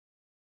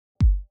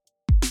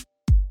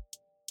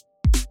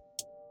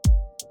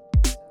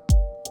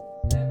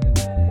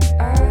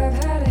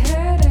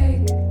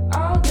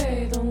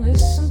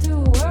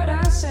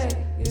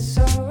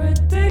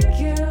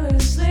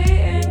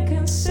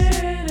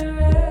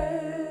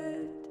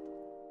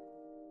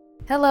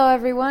Hello,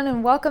 everyone,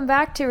 and welcome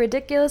back to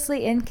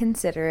Ridiculously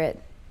Inconsiderate.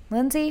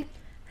 Lindsay,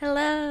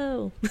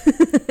 Hello.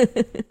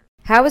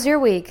 how was your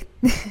week?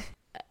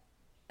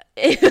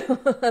 Ew,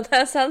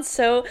 that sounds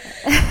so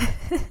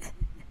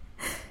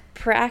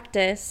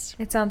practiced.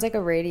 It sounds like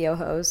a radio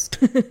host.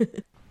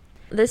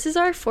 This is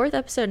our 4th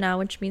episode now,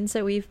 which means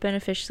that we've been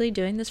officially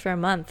doing this for a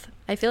month.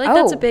 I feel like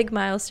that's a big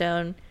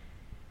milestone.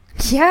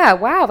 Yeah,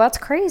 wow, that's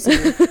crazy.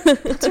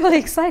 That's really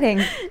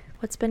exciting.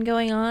 What's been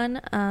going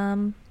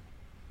on?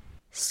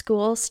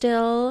 School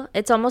still.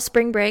 It's almost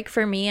spring break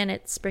for me, and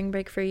it's spring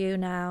break for you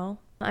now.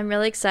 I'm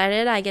really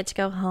excited. I get to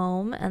go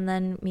home, and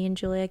then me and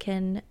Julia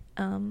can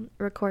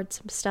record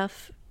some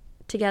stuff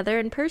together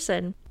in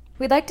person.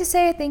 We'd like to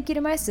say a thank you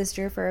to my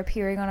sister for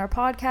appearing on our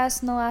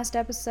podcast in the last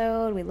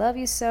episode. We love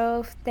you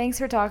so. Thanks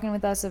for talking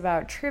with us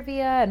about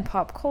trivia and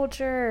pop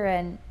culture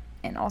and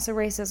also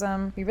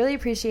racism. We really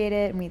appreciate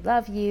it, and we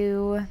love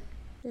you.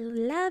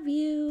 Love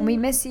you. And we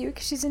miss you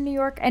because she's in New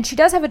York. And she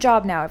does have a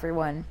job now,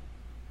 everyone.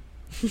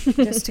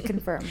 Just to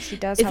confirm, she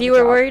does have a job. If you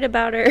were worried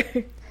about her.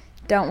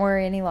 Don't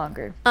worry any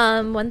longer.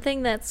 One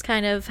thing that's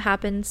kind of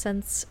happened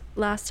since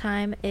last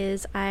time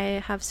is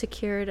I have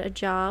secured a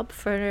job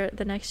for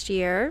the next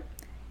year.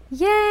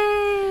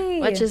 Yay!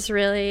 Which is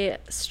really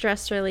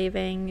stress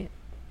relieving.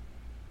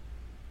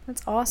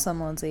 That's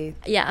awesome, Lindsay.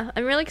 Yeah,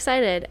 I'm really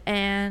excited,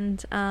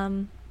 and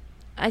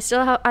I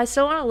still want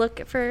to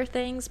look for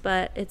things,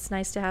 but it's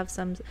nice to have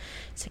some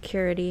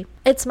security.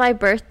 It's my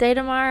birthday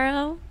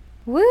tomorrow.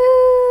 Woo!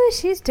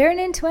 She's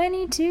turning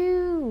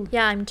 22.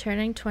 Yeah, I'm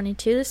turning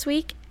 22 this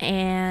week,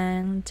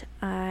 and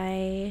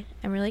I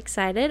am really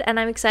excited. And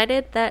I'm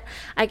excited that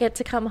I get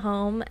to come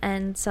home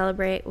and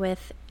celebrate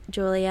with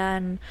Julia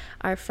and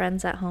our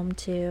friends at home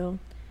too.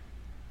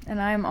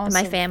 And I'm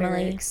also my family.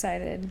 very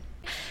excited.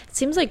 It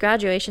seems like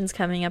graduation's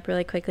coming up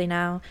really quickly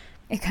now.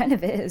 It kind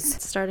of is.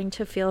 It's starting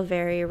to feel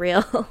very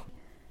real.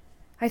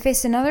 I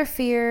faced another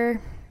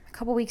fear a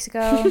couple weeks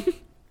ago.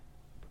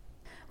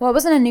 Well, it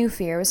wasn't a new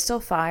fear. It was still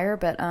fire,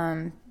 but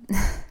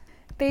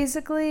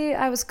basically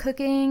I was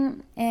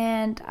cooking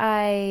and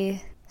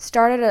I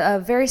started a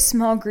very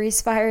small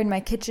grease fire in my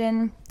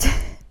kitchen.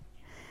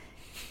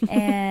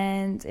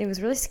 And it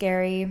was really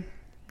scary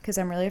because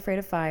I'm really afraid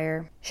of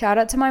fire. Shout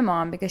out to my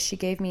mom because she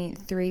gave me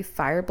 3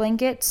 fire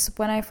blankets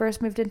when I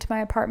first moved into my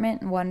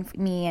apartment, one for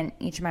me and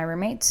each of my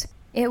roommates.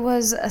 It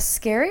was a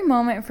scary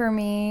moment for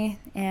me,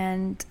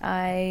 and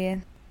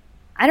I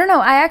don't know.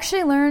 I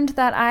actually learned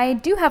that I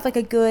do have like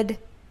a good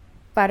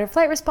fight or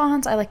flight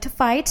response. I like to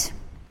fight.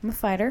 I'm a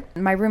fighter.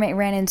 My roommate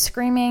ran in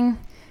screaming,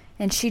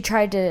 and she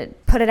tried to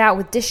put it out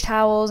with dish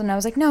towels, and I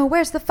was like, no,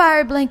 where's the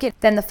fire blanket?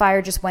 Then the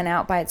fire just went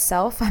out by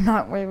itself. I'm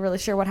not really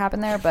sure what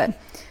happened there, but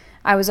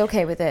I was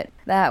okay with it.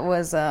 That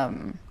was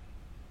an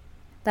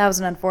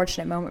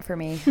unfortunate moment for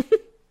me.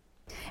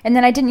 And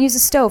then I didn't use the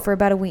stove for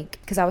about a week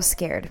because I was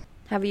scared.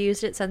 Have you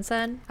used it since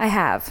then? I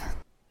have.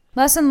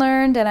 Lesson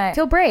learned, and I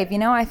feel brave,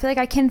 I feel like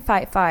I can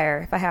fight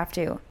fire if I have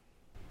to.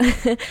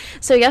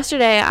 So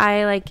yesterday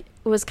I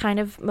was kind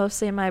of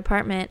mostly in my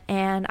apartment,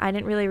 and I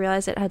didn't really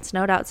realize it had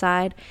snowed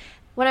outside.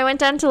 When I went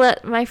down to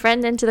let my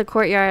friend into the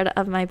courtyard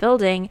of my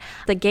building,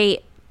 the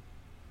gate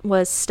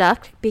was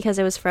stuck because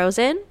it was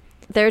frozen.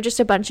 There were just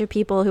a bunch of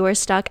people who were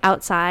stuck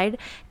outside,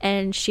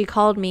 and she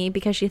called me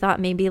because she thought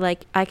maybe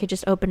I could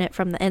just open it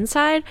from the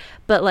inside,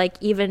 but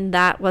even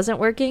that wasn't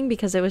working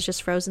because it was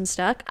just frozen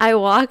stuck. I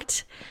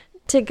walked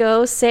to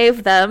go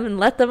save them and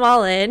let them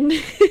all in.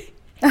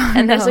 Oh,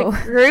 and no. There's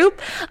a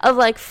group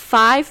of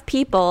 5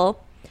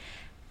 people,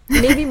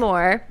 maybe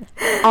more,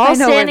 all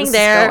standing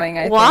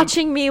there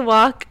watching me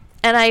walk.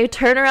 And I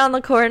turn around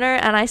the corner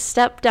and I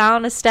step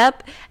down a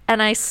step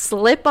and I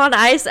slip on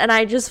ice and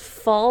I just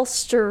fall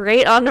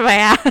straight onto my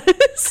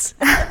ass.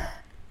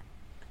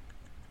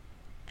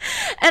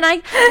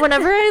 And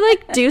whenever I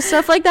do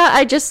stuff like that,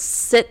 I just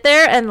sit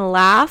there and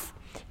laugh.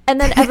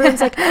 And then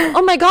everyone's like,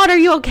 oh my God, are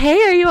you okay?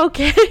 Are you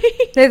okay?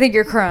 They think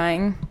you're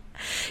crying.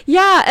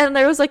 Yeah, and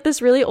there was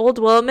this really old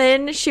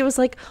woman. She was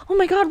like, oh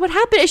my God, what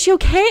happened? Is she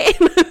okay?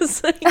 And I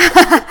was like,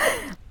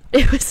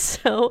 it was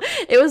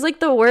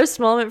the worst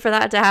moment for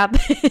that to happen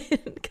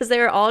because they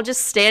were all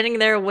just standing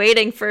there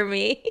waiting for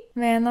me.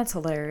 Man, that's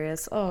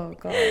hilarious. Oh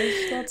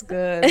gosh, that's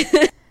good.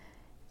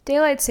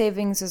 Daylight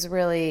savings is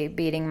really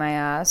beating my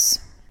ass.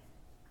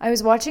 I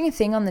was watching a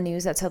thing on the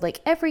news that said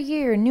every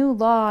year new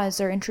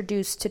laws are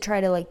introduced to try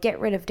to get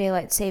rid of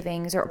daylight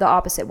savings, or the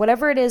opposite,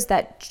 whatever it is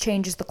that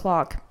changes the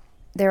clock.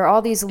 There are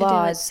all these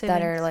laws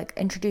that are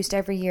introduced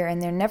every year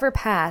and they're never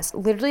passed.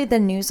 Literally the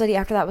news lady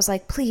after that was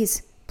like,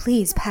 please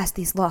pass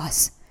these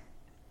laws.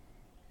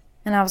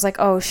 And I was like,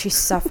 oh, she's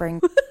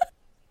suffering.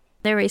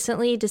 They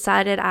recently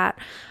decided at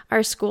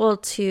our school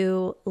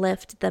to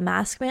lift the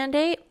mask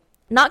mandate.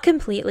 Not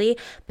completely,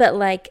 but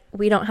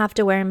we don't have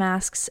to wear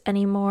masks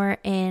anymore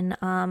in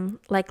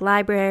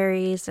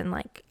libraries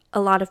and a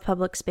lot of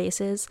public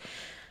spaces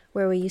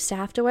where we used to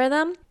have to wear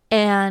them.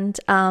 And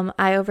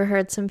I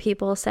overheard some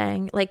people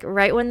saying,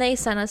 right when they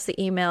sent us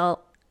the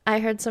email, I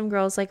heard some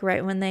girls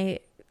right when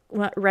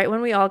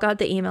we all got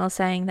the email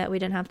saying that we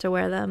didn't have to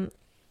wear them,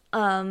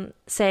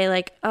 say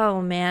like,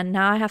 oh man,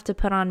 now I have to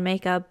put on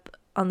makeup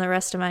on the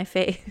rest of my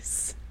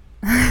face.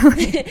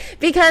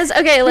 Because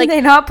okay, like, are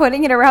they not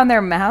putting it around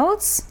their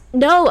mouths?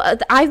 no,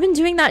 I've been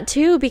doing that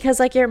too, because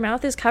like your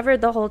mouth is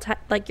covered the whole time,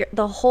 like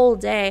the whole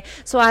day.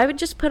 So I would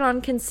just put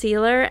on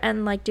concealer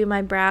and like do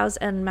my brows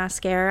and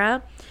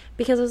mascara,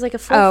 because it was like a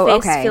full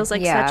face feels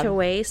like such a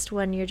waste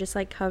when you're just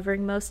like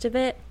covering most of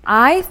it.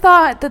 I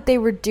thought that they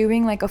were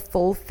doing like a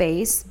full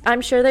face.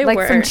 I'm sure they like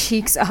were. From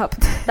cheeks up.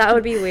 That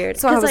would be weird.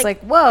 So I was like,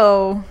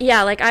 whoa.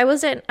 Yeah, like I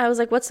was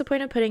like, what's the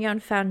point of putting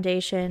on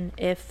foundation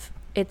if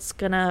it's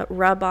gonna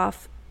rub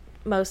off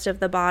most of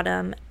the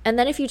bottom? And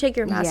then if you take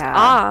your mask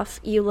off,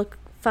 you look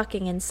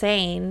fucking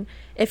insane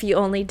if you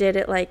only did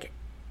it like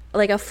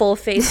a full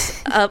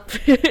face up,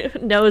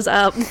 nose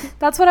up.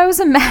 That's what I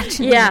was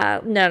imagining. Yeah,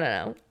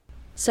 no.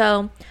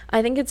 So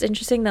I think it's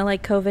interesting that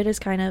like COVID has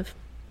kind of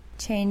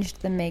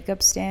changed the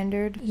makeup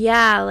standard.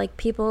 Yeah, like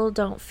people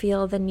don't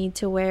feel the need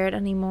to wear it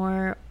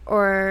anymore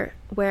or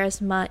wear as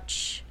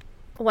much.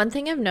 One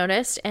thing I've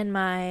noticed in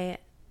my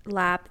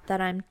lab that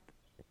I'm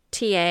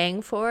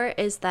TAing for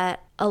is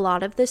that a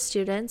lot of the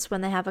students,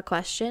 when they have a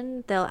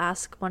question, they'll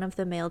ask one of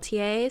the male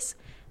TAs.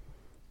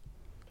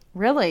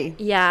 Really?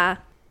 Yeah.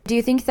 Do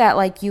you think that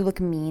like you look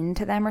mean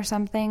to them or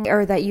something,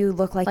 or that you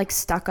look like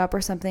stuck up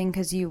or something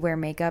because you wear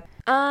makeup?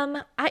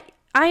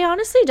 I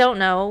honestly don't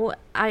know.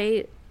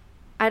 I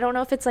don't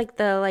know if it's like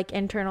the like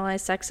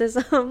internalized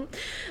sexism,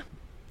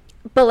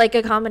 but like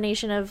a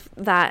combination of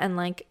that and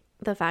like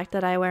the fact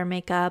that I wear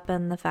makeup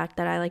and the fact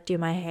that I like do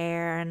my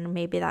hair, and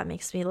maybe that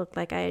makes me look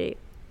like I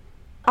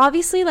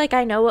obviously like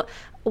I know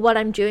what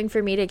I'm doing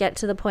for me to get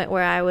to the point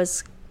where I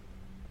was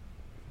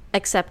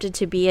accepted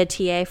to be a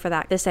TA for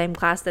the same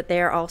class that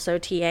they're also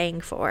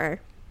TAing for.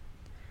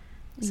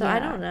 So yeah. I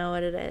don't know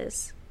what it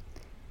is.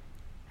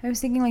 I was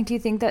thinking, like, do you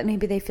think that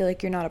maybe they feel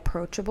like you're not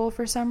approachable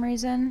for some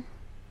reason?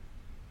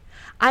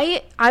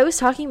 I was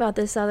talking about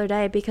this the other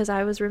day because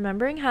I was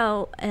remembering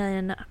how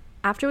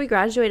after we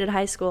graduated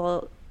high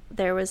school,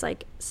 there was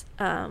like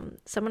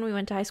someone we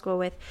went to high school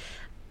with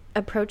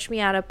approached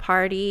me at a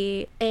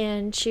party,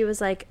 and she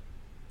was like,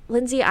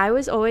 Lindsay, I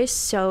was always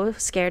so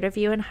scared of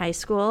you in high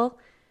school.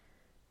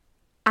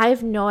 I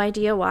have no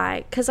idea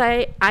why, because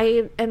I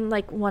am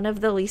like one of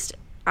the least,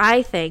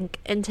 I think,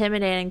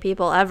 intimidating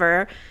people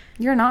ever.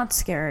 You're not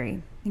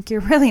scary. Like,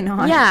 you're really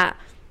not. Yeah.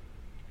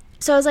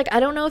 So I was like, I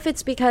don't know if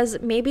it's because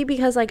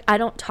like I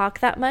don't talk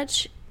that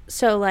much,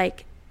 so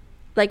like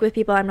with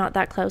people I'm not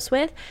that close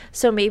with,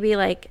 so maybe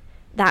like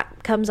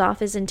that comes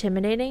off as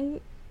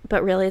intimidating,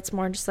 but really it's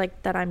more just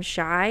like that I'm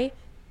shy.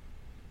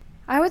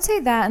 I would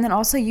say that, and then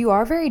also you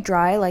are very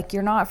dry, like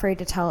you're not afraid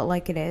to tell it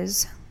like it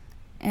is.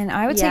 And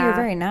I would say you're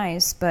very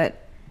nice,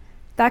 but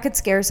that could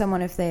scare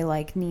someone if they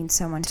like need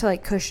someone to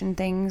like cushion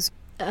things.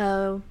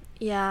 Oh,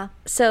 yeah.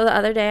 So the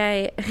other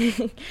day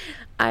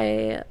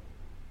I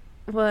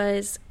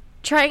was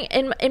trying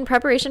in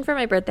preparation for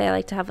my birthday. I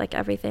like to have like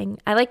everything.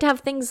 I like to have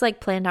things like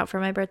planned out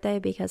for my birthday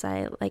because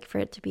I like for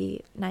it to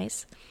be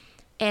nice.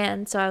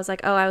 And so I was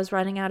like, I was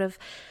running out of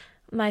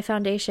my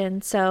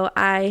foundation, so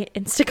I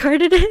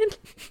Instacarted it.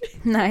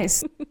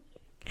 Nice.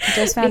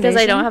 Just foundation?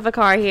 Because I don't have a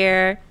car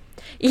here.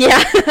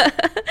 Yeah.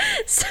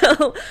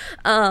 So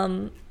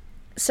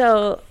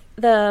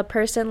the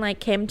person like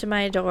came to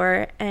my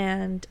door,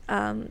 and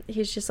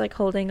he's just like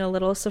holding a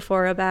little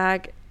Sephora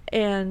bag,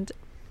 and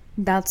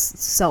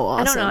that's so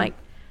awesome. I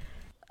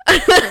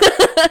don't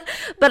know,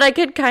 but I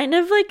could kind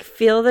of like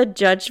feel the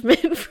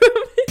judgment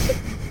from it.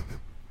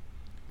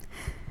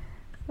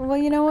 Well,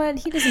 you know what?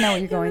 He doesn't know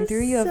what you're going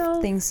through. You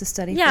have things to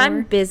study for. Yeah,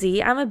 I'm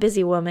busy. I'm a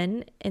busy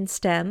woman in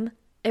STEM.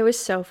 It was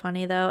so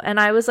funny, though. And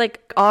I was,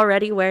 like,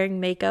 already wearing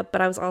makeup, but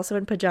I was also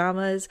in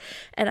pajamas.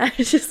 And I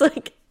was just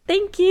like,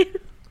 thank you.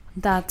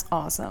 That's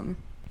awesome.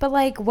 But,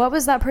 like, what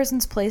was that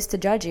person's place to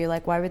judge you?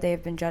 Like, why would they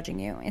have been judging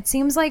you? It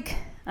seems like,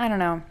 I don't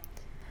know.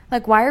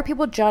 Like, why are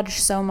people judged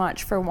so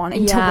much for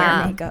wanting to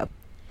wear makeup?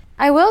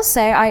 I will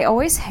say, I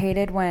always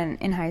hated when,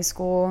 in high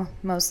school,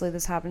 mostly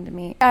this happened to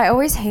me, I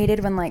always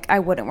hated when, like, I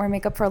wouldn't wear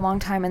makeup for a long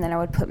time, and then I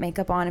would put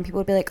makeup on, and people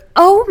would be like,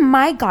 oh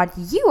my god,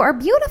 you are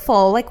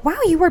beautiful. Like, wow,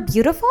 you were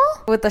beautiful?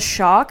 With the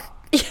shock.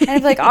 And I'd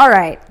be like, all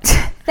right,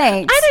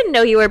 thanks. I didn't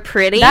know you were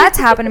pretty. That's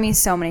happened to me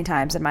so many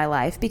times in my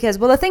life, because,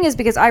 well, the thing is,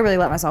 because I really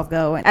let myself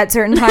go at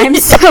certain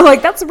times, so,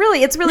 like, it's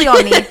really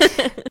on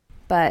me.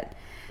 But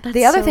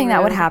the other thing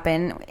that would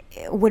happen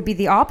would be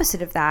the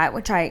opposite of that,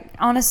 which I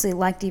honestly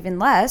liked even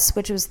less,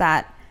 which was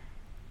that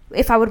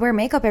if I would wear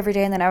makeup every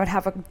day and then I would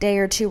have a day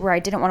or two where I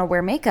didn't want to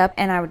wear makeup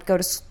and I would go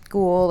to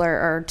school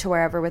or to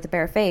wherever with a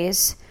bare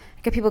face,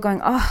 I get people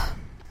going, oh,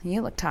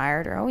 you look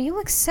tired, or oh, you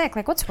look sick.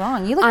 Like, what's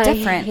wrong? You look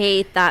different. I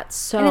hate that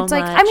so much. And it's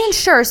like, I mean,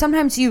 sure,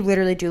 sometimes you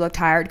literally do look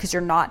tired because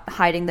you're not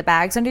hiding the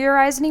bags under your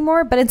eyes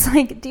anymore, but it's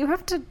like, do you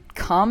have to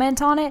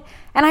comment on it?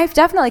 And I've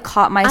definitely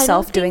caught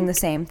myself doing the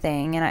same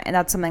thing, and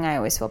that's something I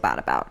always feel bad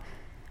about.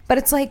 But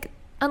it's like,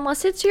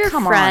 unless it's your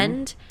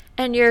friend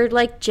and you're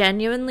like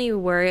genuinely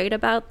worried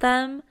about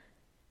them,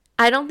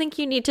 I don't think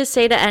you need to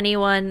say to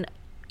anyone,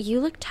 you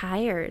look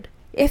tired.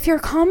 If you're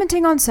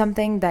commenting on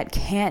something that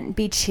can't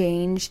be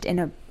changed in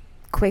a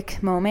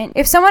quick moment.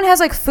 If someone has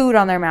like food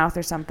on their mouth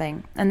or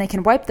something and they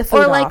can wipe the food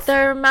or off. Or like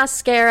their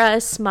mascara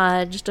is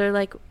smudged or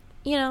like,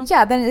 you know.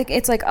 Yeah, then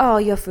it's like, oh,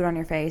 you have food on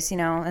your face, you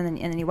know, and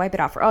then you wipe it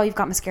off. Or, oh, you've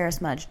got mascara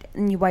smudged,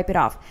 and you wipe it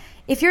off.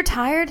 If you're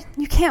tired,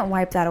 you can't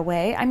wipe that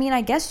away. I mean,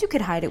 I guess you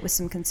could hide it with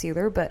some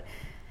concealer, but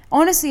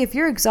honestly, if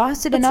you're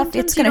exhausted enough,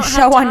 it's going to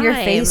show on your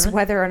face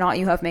whether or not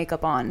you have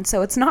makeup on.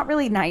 So it's not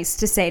really nice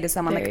to say to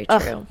someone like,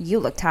 ugh, you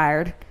look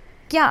tired.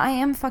 Yeah, I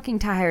am fucking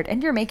tired,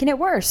 and you're making it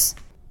worse.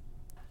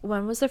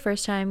 When was the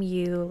first time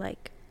you,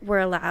 like, were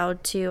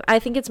allowed to, I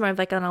think it's more of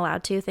like an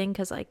allowed to thing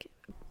because, like,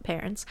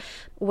 parents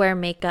wear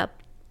makeup.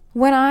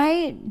 When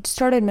I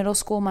started middle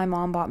school, my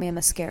mom bought me a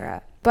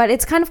mascara. But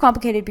it's kind of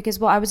complicated because,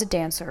 well, I was a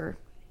dancer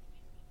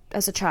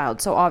as a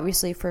child. So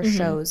obviously for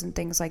shows and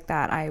things like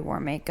that, I wore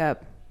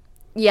makeup.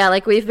 Yeah,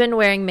 like we've been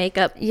wearing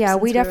makeup. Yeah,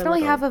 we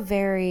definitely have a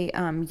very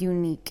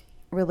unique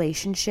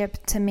relationship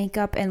to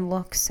makeup and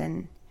looks.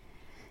 And,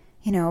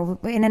 you know,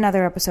 in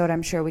another episode,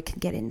 I'm sure we can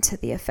get into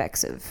the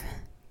effects of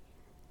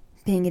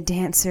being a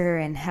dancer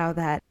and how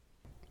that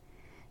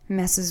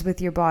messes with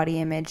your body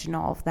image and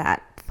all of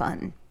that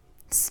fun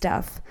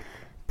stuff.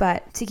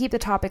 But to keep the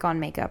topic on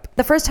makeup,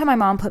 the first time my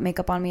mom put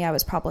makeup on me, I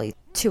was probably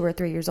 2 or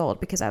 3 years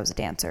old because I was a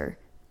dancer,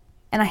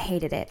 and I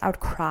hated it. I would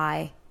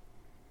cry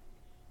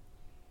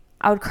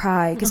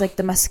because like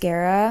the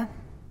mascara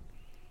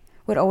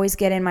would always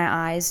get in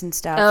my eyes and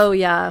stuff. Oh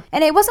yeah.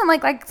 And it wasn't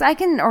like I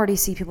can already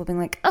see people being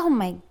like, oh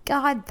my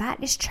god,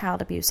 that is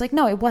child abuse. Like,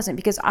 no, it wasn't,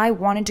 because I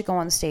wanted to go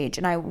on stage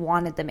and I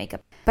wanted the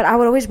makeup, but I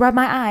would always rub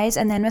my eyes,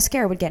 and then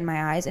mascara would get in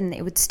my eyes and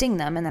it would sting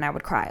them, and then I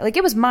would cry. Like,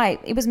 it was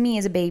me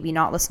as a baby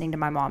not listening to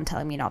my mom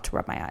telling me not to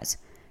rub my eyes.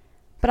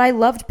 But I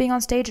loved being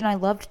on stage and I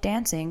loved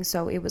dancing,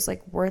 so it was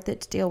like worth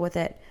it to deal with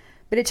it.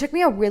 But it took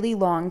me a really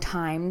long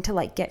time to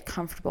like get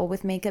comfortable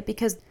with makeup,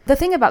 because the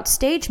thing about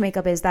stage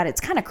makeup is that it's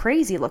kind of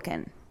crazy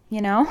looking,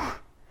 you know?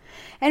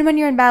 And when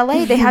you're in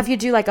ballet, they have you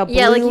do like a blue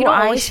like you don't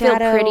always feel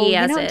pretty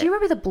as it. Do you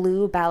remember the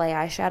blue ballet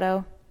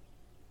eyeshadow?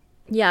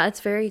 Yeah, it's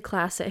very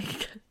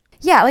classic.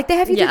 Yeah, like they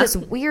have you do this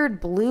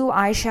weird blue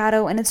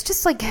eyeshadow, and it's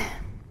just like,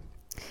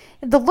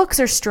 the looks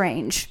are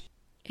strange.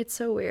 It's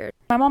so weird.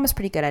 My mom was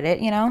pretty good at it,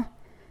 you know?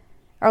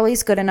 Or at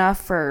least good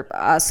enough for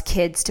us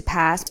kids to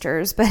pass,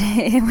 but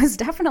it was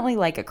definitely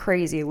like a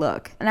crazy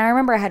look. And I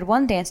remember I had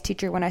one dance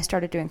teacher when I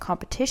started doing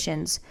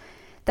competitions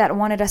that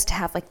wanted us to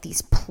have like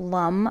these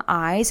plum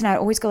eyes, and I'd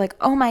always go like,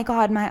 oh my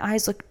god, my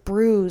eyes look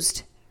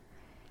bruised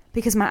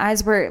because my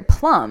eyes were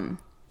plum.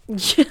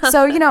 Yeah.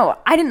 So, you know,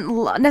 I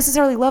didn't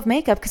necessarily love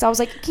makeup because I was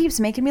like, it keeps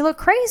making me look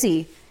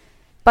crazy.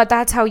 But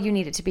that's how you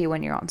need it to be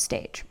when you're on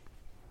stage.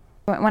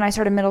 When I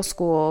started middle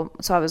school,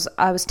 so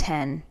I was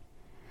 10,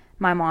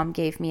 my mom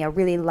gave me a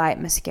really light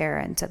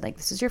mascara and said, like,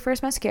 this is your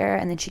first mascara.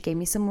 And then she gave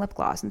me some lip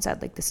gloss and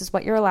said, like, this is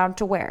what you're allowed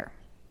to wear.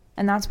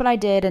 And that's what I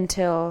did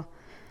until,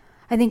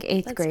 I think,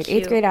 8th grade.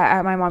 Cute. 8th grade,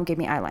 my mom gave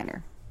me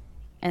eyeliner.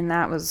 And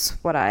that was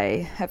what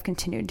I have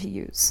continued to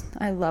use.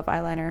 I love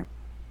eyeliner.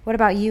 What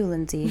about you,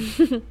 Lindsay?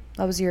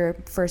 What was your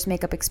first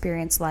makeup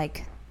experience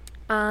like?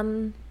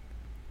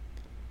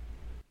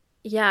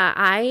 Yeah,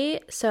 I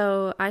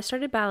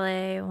started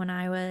ballet when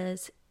I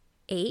was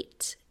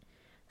 8.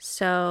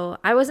 So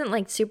I wasn't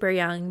like super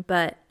young,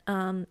 but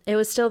it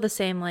was still the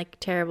same like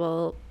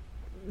terrible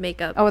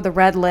makeup. Oh, the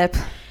red lip.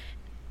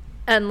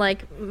 And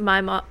like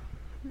my mom,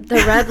 the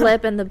red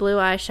lip and the blue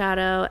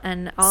eyeshadow,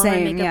 and all my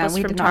makeup was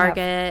from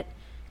Target,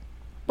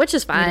 which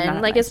is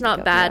fine. Like, it's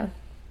not bad.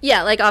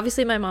 Yeah, like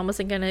obviously my mom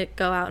wasn't gonna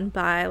go out and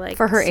buy like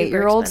for her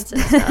 8-year-old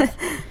stuff.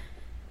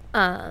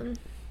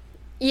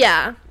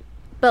 Yeah,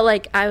 but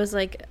like I was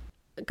like,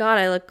 God,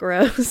 I look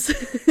gross.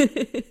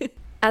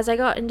 As I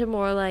got into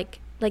more like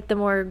the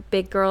more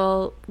big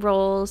girl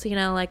roles, you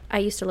know, like I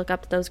used to look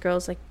up to those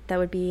girls like that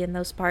would be in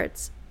those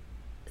parts.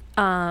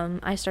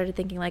 I started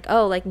thinking like,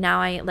 oh, like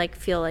now I like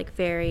feel like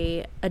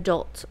very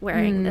adult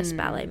wearing this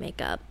ballet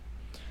makeup.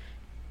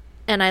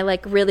 And I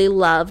like really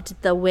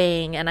loved the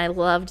wing, and I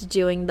loved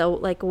doing the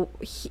like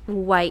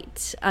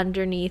white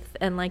underneath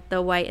and like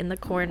the white in the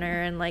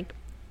corner, and like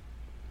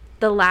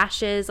the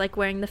lashes, like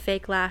wearing the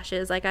fake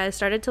lashes. Like I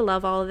started to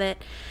love all of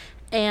it.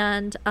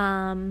 And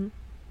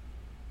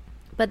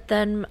but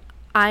then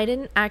I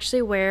didn't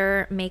actually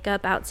wear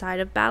makeup outside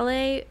of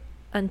ballet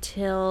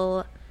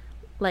until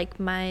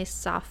like my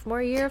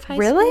sophomore year of high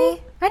school.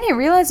 Really? I didn't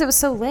realize it was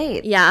so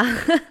late.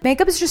 Yeah.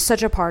 Makeup is just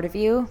such a part of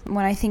you.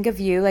 When I think of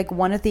you, like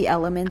one of the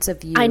elements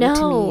of you to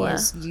me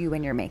is you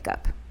and your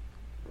makeup.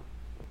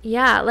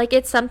 Yeah, like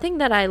it's something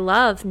that I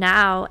love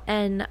now.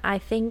 And I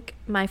think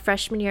my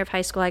freshman year of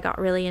high school, I got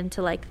really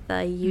into like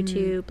the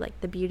YouTube,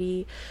 like the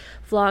beauty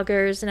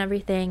vloggers and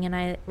everything. And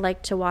I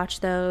like to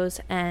watch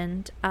those.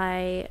 And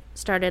I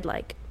started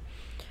like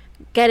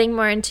getting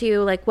more into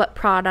like what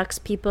products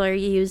people are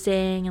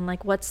using and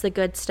like what's the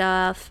good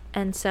stuff.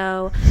 And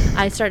so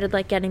I started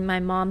like getting my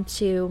mom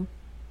to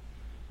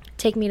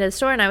take me to the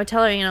store, and I would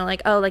tell her, you know,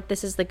 like, oh, like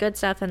this is the good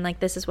stuff and like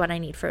this is what I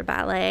need for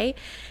ballet.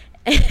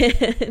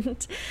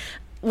 And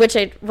which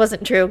it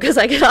wasn't true, because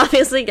I could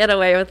obviously get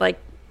away with like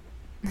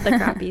the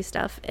crappy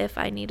stuff if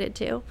I needed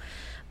to.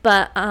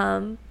 But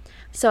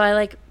So I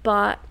like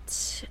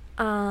bought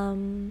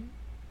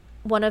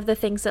one of the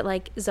things that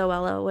like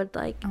Zoella would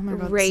like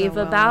rave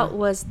about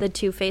was the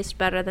Too Faced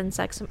Better Than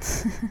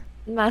Sex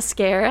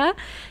mascara.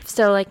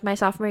 So like my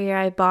sophomore year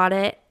I bought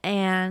it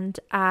and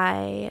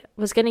I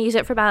was gonna use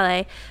it for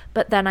ballet,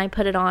 but then I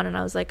put it on and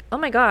I was like, oh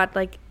my god,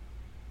 like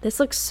this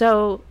looks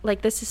so,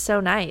 like this is so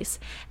nice.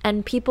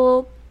 And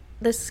people,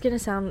 this is gonna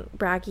sound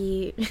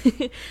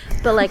braggy,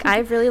 but like I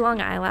have really long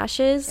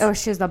eyelashes. Oh,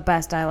 she has the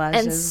best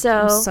eyelashes. And so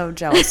I'm so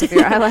jealous of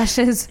your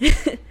eyelashes.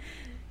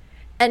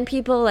 And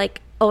people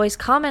like always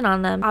comment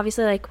on them.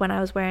 Obviously, like when I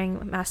was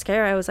wearing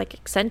mascara, I was like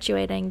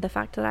accentuating the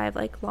fact that I have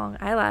like long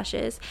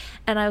eyelashes.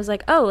 And I was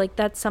like, oh, like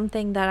that's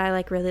something that I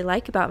like really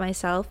like about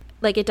myself.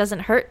 Like it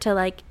doesn't hurt to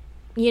like,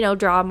 you know,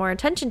 draw more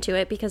attention to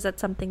it because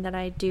that's something that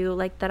I do,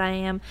 like that I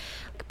am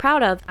like,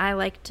 proud of. I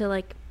like to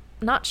like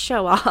not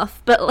show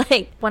off, but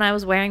like when I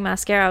was wearing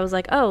mascara, I was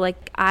like, oh,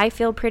 like I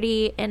feel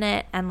pretty in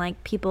it and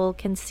like people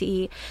can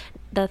see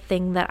the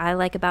thing that I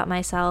like about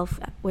myself,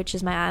 which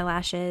is my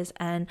eyelashes.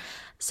 And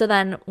so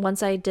then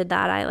once I did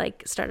that, I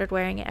like started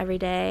wearing it every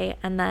day.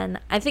 And then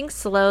I think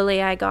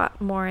slowly I got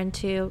more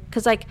into,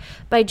 because like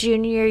by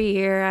junior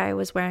year I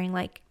was wearing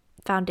like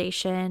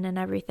foundation and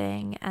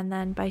everything, and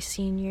then by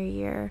senior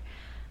year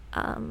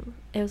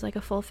it was like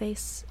a full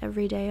face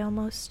every day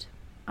almost.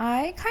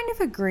 I kind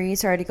of agree.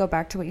 Sorry to go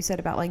back to what you said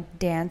about like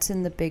dance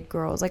and the big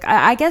girls. Like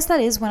I guess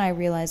that is when I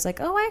realized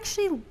like, oh, I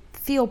actually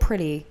feel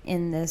pretty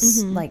in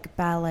this like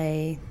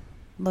ballet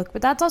look.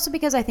 But that's also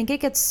because I think it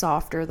gets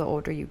softer the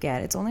older you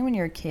get. It's only when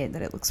you're a kid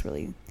that it looks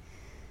really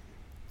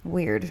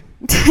weird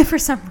for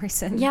some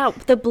reason. Yeah,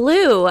 the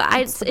blue.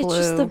 It's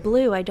just the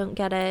blue. I don't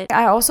get it.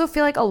 I also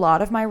feel like a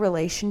lot of my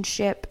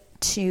relationship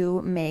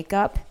to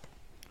makeup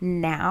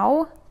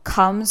now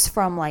comes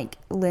from like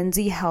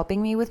Lindsay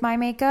helping me with my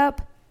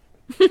makeup.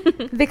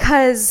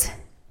 Because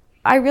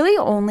I really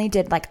only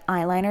did like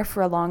eyeliner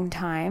for a long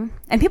time,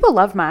 and people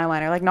loved my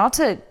eyeliner. Like not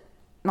to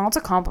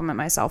compliment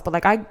myself, but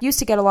like I used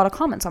to get a lot of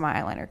comments on my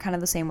eyeliner, kind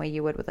of the same way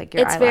you would with like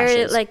your eyelashes. It's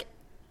very like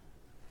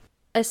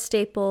a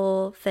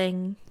staple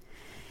thing.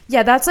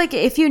 Yeah, that's like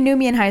if you knew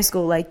me in high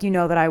school, like you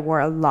know that I wore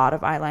a lot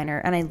of eyeliner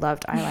and I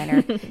loved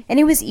eyeliner. And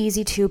it was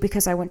easy too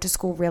because I went to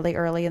school really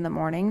early in the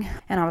morning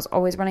and I was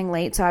always running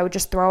late, so I would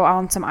just throw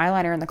on some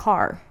eyeliner in the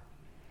car,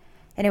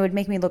 and it would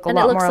make me look a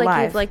lot more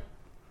alive. You've like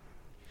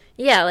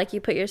yeah, like you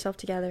put yourself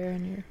together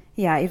and you're...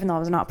 Yeah, even though I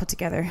was not put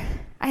together.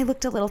 I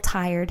looked a little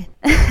tired.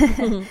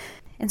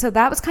 And so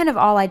that was kind of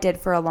all I did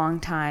for a long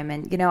time.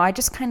 And, you know, I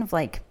just kind of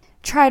like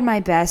tried my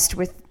best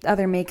with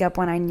other makeup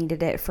when I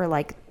needed it for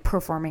like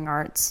performing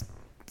arts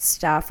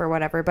stuff or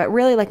whatever. But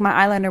really, like my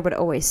eyeliner would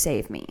always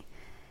save me.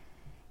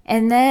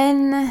 And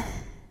then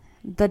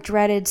the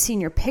dreaded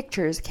senior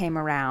pictures came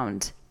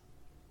around.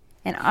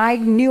 And I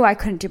knew I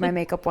couldn't do my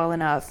makeup well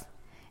enough.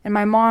 And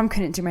my mom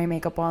couldn't do my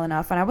makeup well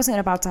enough. And I wasn't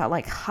about to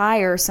like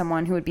hire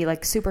someone who would be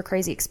like super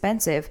crazy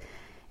expensive.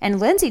 And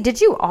Lindsay,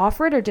 did you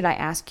offer it or did I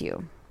ask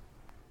you?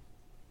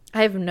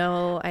 I have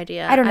no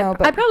idea. I don't know.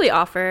 I probably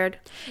offered.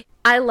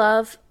 I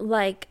love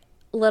like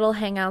little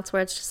hangouts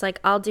where it's just like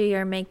I'll do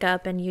your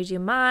makeup and you do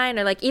mine,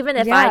 or like even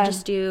if I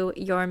just do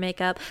your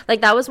makeup.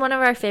 Like that was one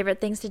of our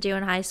favorite things to do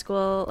in high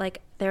school.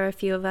 Like there were a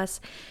few of us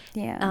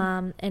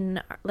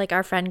in like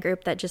our friend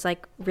group that just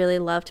like really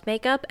loved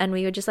makeup, and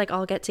we would just like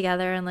all get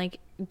together and like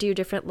do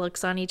different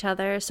looks on each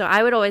other. So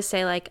I would always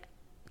say like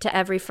to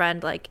every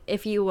friend, like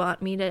if you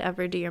want me to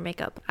ever do your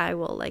makeup, I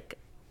will like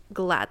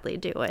gladly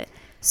do it.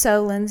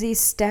 So Lindsay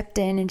stepped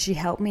in and she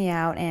helped me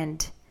out,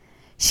 and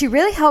she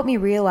really helped me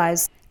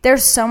realize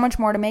there's so much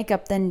more to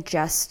makeup than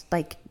just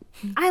like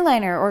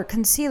eyeliner or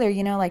concealer,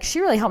 you know, like she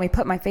really helped me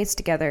put my face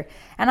together.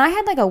 And I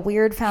had like a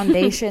weird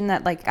foundation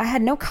that like I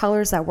had no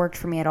colors that worked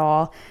for me at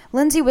all.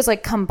 Lindsay was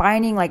like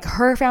combining like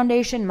her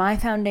foundation, my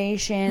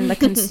foundation, the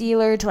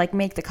concealer to like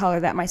make the color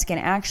that my skin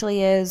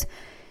actually is.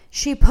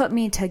 She put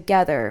me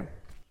together.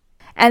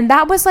 And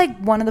that was like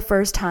one of the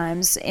first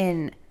times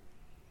in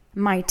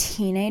my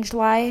teenage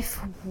life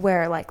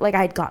where like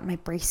I'd gotten my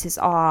braces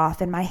off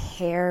and my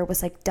hair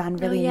was like done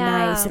really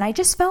nice, and I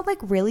just felt like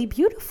really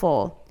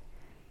beautiful.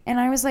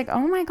 And I was like,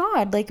 oh my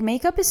God, like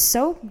makeup is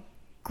so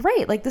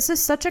great. Like this is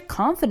such a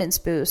confidence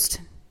boost.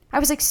 I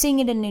was like seeing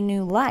it in a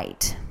new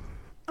light.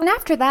 And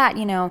after that,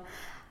 you know,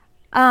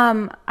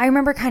 I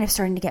remember kind of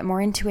starting to get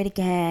more into it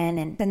again.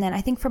 And then I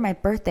think for my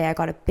birthday, I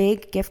got a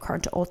big gift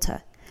card to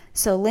Ulta.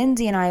 So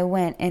Lindsay and I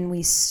went and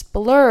we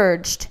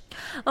splurged.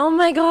 Oh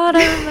my God,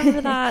 I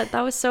remember that.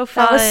 That was so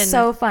fun. That was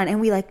so fun. And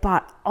we like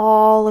bought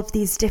all of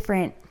these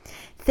different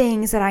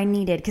things that I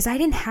needed because I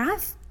didn't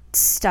have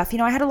stuff. You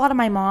know, I had a lot of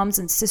my mom's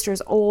and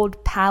sister's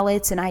old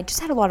palettes, and I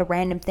just had a lot of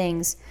random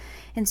things.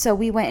 And so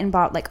we went and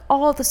bought like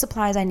all of the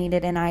supplies I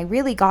needed, and I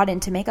really got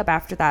into makeup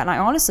after that. And I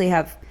honestly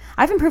I've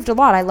improved a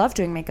lot. I love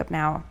doing makeup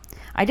now.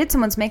 I did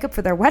someone's makeup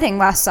for their wedding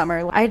last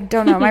summer. I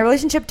don't know. My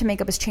relationship to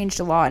makeup has changed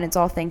a lot, and it's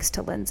all thanks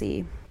to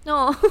Lindsay.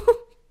 Oh,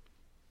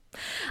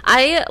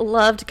 I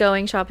loved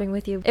going shopping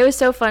with you. It was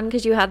so fun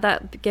because you had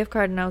that gift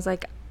card, and I was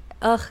like,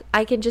 ugh,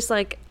 I can just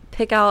like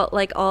pick out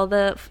like all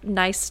the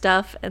nice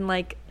stuff and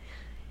like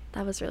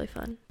That was really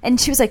fun. And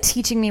she was like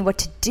teaching me what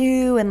to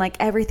do and like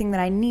everything that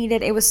I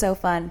needed. It was so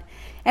fun.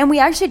 And we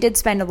actually did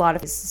spend a lot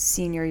of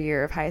senior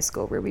year of high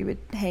school where we would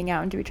hang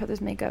out and do each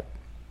other's makeup.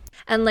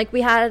 And like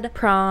we had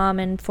prom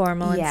and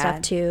formal and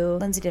stuff too.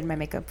 Lindsay did my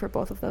makeup for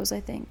both of those, I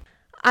think.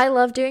 I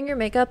love doing your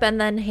makeup and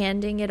then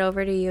handing it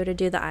over to you to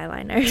do the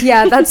eyeliner.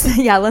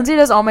 Yeah, Lindsay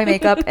does all my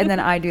makeup and then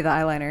I do the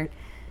eyeliner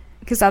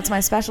because that's my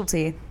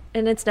specialty.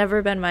 And it's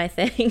never been my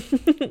thing.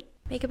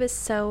 Makeup is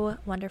so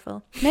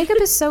wonderful.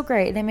 Makeup is so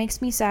great. And it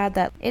makes me sad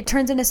that it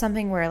turns into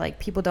something where like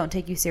people don't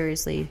take you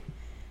seriously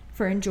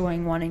for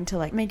enjoying wanting to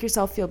like make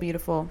yourself feel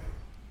beautiful.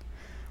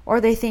 Or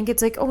they think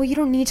it's like, oh, you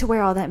don't need to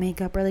wear all that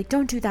makeup, or like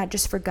don't do that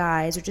just for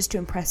guys or just to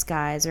impress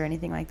guys or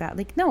anything like that.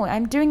 Like, no,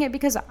 I'm doing it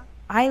because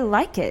I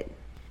like it.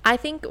 I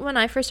think when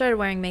I first started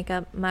wearing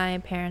makeup, my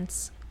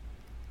parents,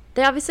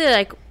 they obviously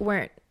like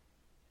weren't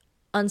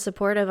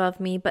unsupportive of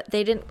me, but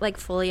they didn't like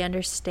fully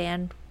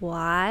understand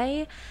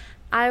why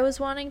I was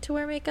wanting to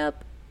wear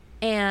makeup.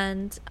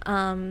 And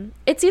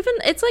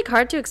it's like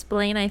hard to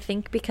explain, I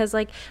think, because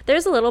like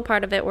there's a little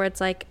part of it where it's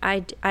like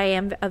I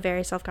am a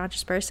very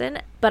self-conscious person,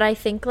 but I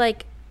think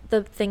like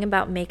the thing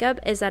about makeup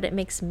is that it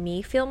makes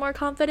me feel more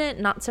confident,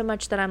 not so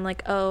much that I'm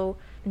like, oh,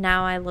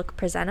 now I look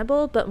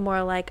presentable, but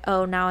more like,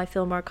 oh, now I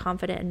feel more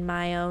confident in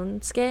my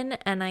own skin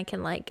and I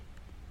can like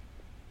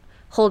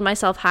hold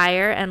myself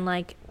higher and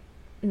like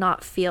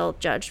not feel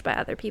judged by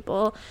other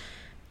people.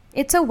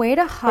 It's a way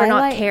to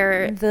highlight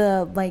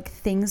the like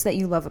things that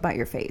you love about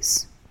your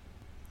face.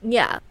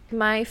 Yeah.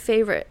 My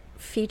favorite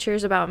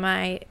features about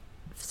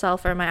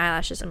myself are my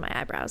eyelashes and my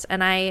eyebrows,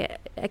 and I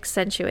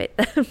accentuate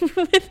them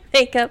with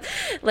makeup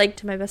like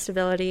to my best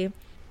ability.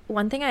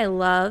 One thing I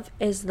love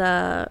is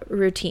the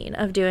routine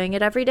of doing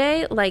it every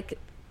day. Like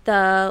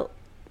the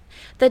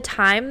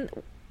time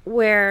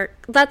where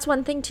that's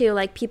one thing too.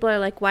 Like people are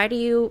like, why do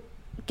you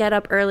get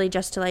up early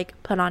just to like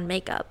put on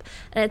makeup?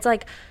 And it's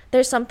like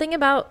there's something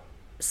about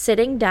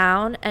sitting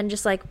down and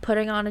just like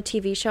putting on a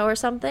TV show or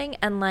something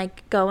and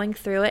like going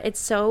through it. It's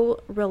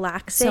so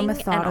relaxing, so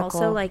methodical. And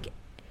also like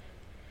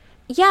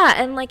yeah,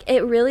 and like it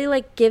really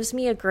like gives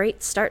me a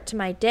great start to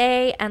my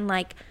day. And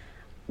like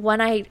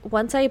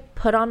once I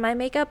put on my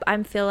makeup,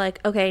 I feel like,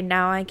 okay,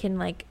 now I can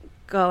like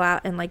go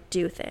out and like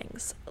do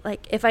things.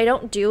 Like if I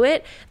don't do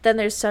it, then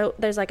there's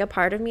like a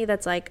part of me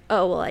that's like,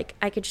 oh well, like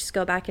I could just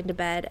go back into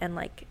bed and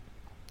like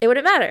it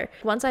wouldn't matter.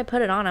 Once I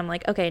put it on, I'm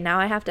like, okay, now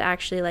I have to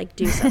actually like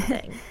do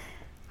something.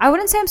 I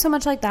wouldn't say I'm so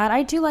much like that.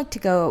 I do like to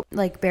go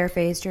like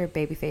barefaced or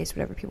baby-faced,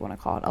 whatever people want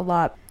to call it, a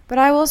lot. But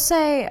I will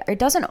say it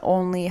doesn't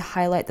only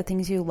highlight the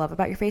things you love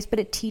about your face, but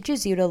it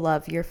teaches you to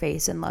love your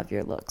face and love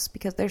your looks,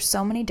 because there's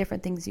so many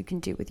different things you can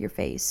do with your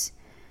face.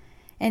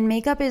 And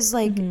makeup is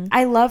like,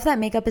 I love that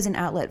makeup is an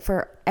outlet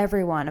for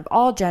everyone of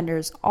all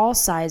genders, all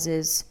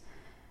sizes,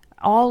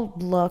 all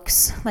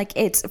looks. Like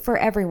it's for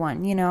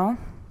everyone, you know?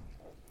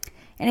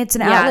 And it's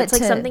an outlet. It's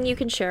like something you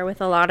can share with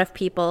a lot of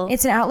people.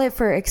 It's an outlet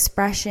for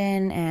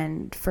expression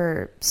and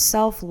for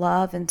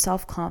self-love and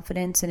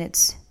self-confidence. And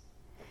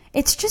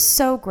it's just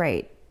so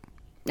great.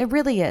 It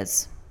really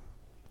is.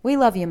 We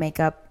love you,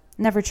 makeup.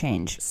 Never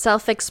change.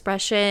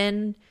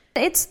 Self-expression.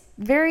 It's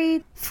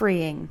very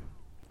freeing.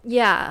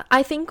 Yeah.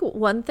 I think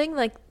one thing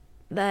like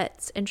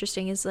that's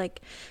interesting is like,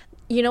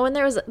 you know, when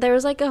there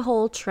was like a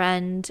whole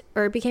trend,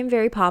 or it became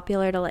very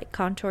popular to like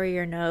contour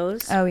your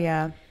nose. Oh,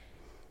 yeah.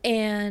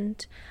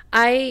 And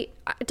I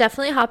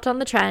definitely hopped on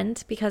the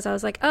trend because I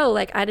was like, oh,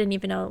 like I didn't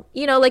even know,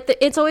 you know, like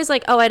it's always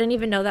like, oh, I didn't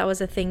even know that was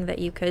a thing that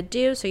you could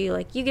do. So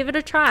you give it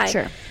a try.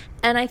 Sure.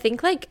 And I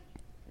think like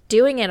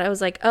doing it, I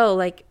was like, oh,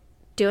 like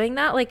doing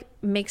that like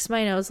makes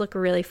my nose look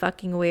really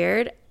fucking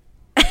weird.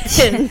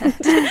 And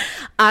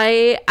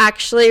I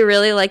actually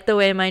really like the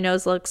way my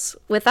nose looks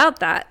without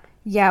that.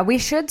 Yeah, we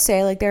should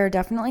say like there are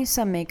definitely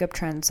some makeup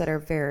trends that are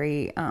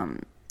very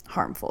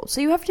harmful.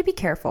 So you have to be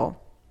careful.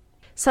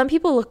 Some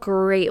people look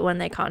great when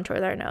they contour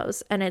their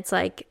nose, and it's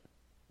like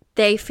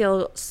they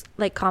feel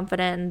like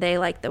confident and they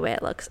like the way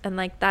it looks, and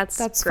like that's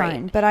great.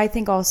 Fine. But I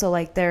think also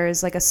like there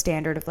is like a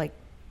standard of like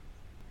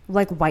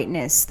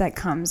whiteness that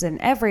comes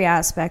in every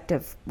aspect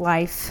of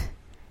life.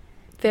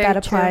 Very that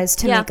applies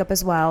true. To makeup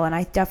as well. And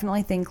I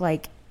definitely think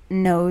like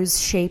nose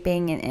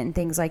shaping and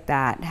things like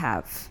that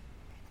have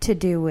to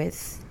do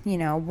with, you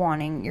know,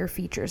 wanting your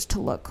features to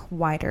look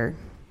wider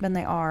than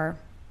they are.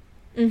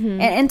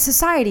 Mm-hmm. And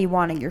society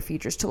wanting your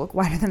features to look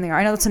wider than they are.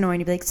 I know it's annoying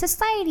to be like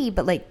society,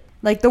 but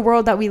like the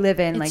world that we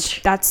live in,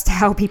 like that's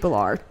how people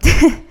are.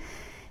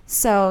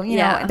 So, you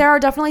know, there are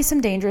definitely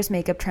some dangerous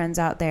makeup trends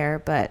out there,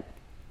 but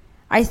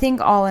I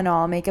think all in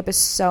all, makeup is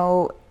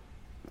so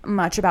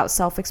much about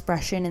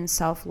self-expression and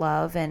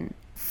self-love and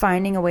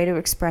finding a way to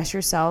express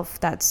yourself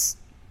that's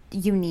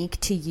unique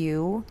to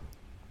you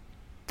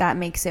that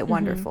makes it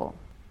wonderful.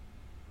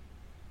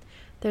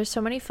 There's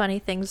so many funny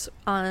things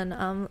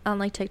on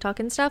like TikTok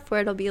and stuff where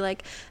it'll be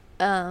like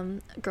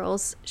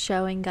girls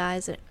showing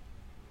guys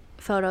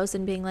photos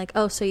and being like,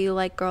 oh, so you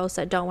like girls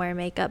that don't wear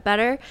makeup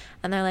better?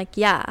 And they're like,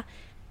 yeah.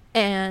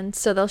 And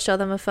so they'll show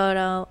them a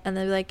photo and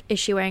they're like, is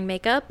she wearing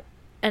makeup?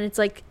 And it's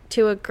like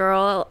to a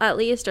girl at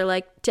least, or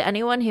like to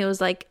anyone who's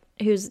like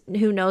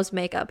who knows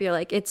makeup, you're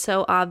like, it's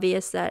so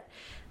obvious that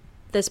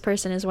this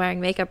person is wearing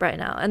makeup right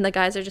now, and the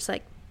guys are just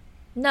like,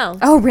 no.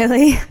 Oh,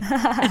 really?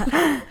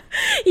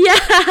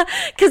 Yeah,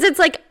 because it's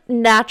like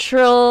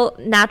natural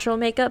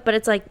makeup, but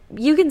it's like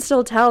you can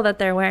still tell that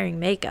they're wearing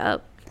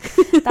makeup.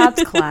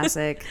 That's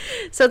classic.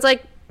 So it's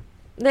like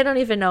they don't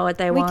even know what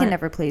they want. We can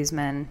never please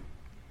men.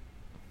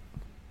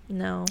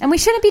 No. And we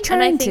shouldn't be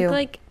trying and I think, to.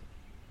 like,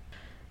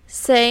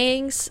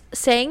 saying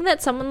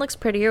that someone looks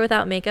prettier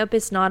without makeup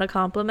is not a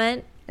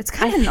compliment. It's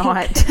kind of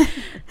not.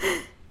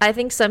 I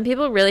think some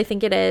people really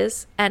think it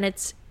is, and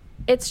it's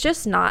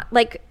just not.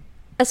 Like,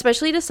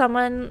 especially to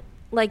someone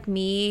like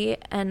me,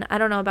 and I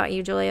don't know about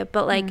you, Julia,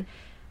 but like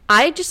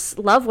I just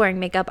love wearing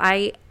makeup.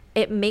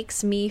 It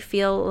makes me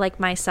feel like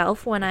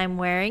myself when I'm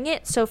wearing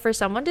it. So for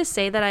someone to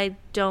say that I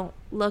don't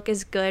look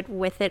as good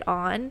with it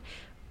on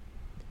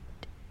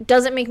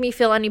doesn't make me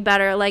feel any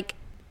better, like,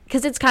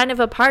 because it's kind of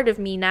a part of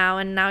me now,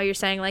 and now you're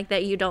saying like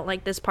that you don't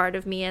like this part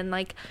of me, and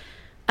like,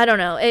 I don't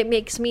know, it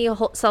makes me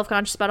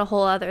self-conscious about a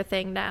whole other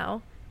thing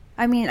now.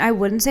 I mean, I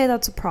wouldn't say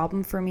that's a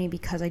problem for me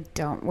because I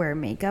don't wear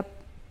makeup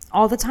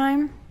all the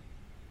time,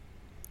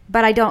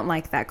 but I don't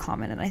like that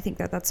comment, and I think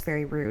that that's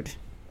very rude,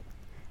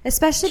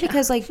 especially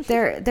because like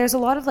there's a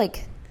lot of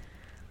like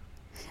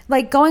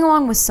going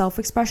along with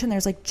self-expression,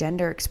 there's like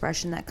gender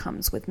expression that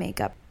comes with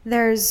makeup.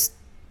 There's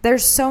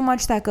so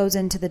much that goes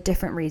into the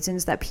different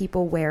reasons that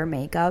people wear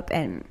makeup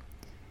and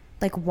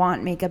like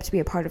want makeup to be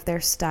a part of their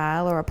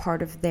style or a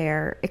part of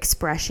their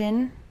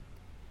expression.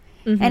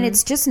 And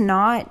it's just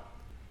not,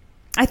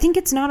 I think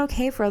it's not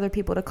okay for other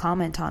people to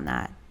comment on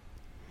that.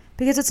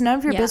 Because it's none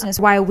of your business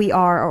why we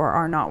are or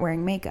are not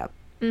wearing makeup.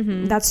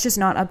 That's just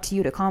not up to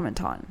you to comment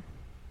on.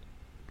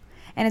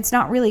 And it's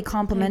not really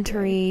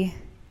complimentary.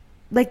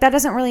 Like, that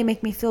doesn't really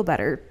make me feel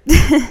better.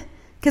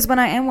 Because when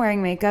I am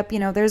wearing makeup, you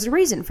know, there's a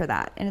reason for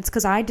that. And it's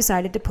because I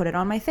decided to put it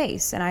on my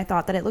face. And I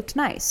thought that it looked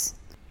nice.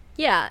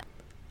 Yeah.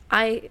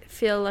 I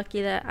feel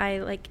lucky that I,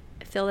 like,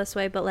 feel this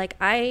way. But, like,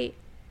 I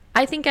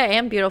think I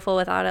am beautiful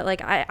without it.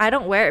 Like, I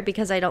don't wear it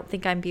because I don't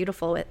think I'm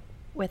beautiful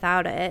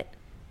without it.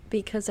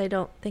 Because I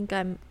don't think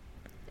I'm...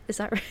 Is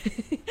that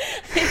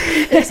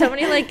right? There's so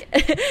many like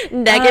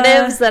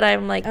negatives that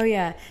I'm like, oh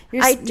yeah,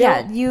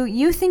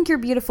 you think you're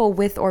beautiful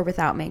with or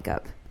without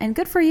makeup, and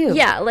good for you.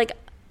 Yeah, like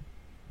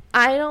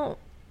I don't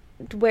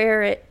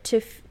wear it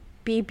to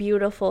be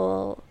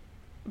beautiful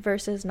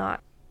versus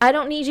not. I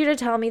don't need you to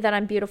tell me that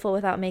I'm beautiful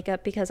without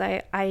makeup because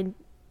I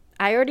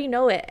already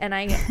know it,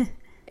 and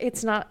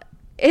it's not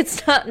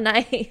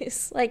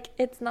nice. Like,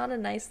 it's not a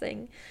nice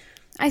thing.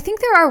 I think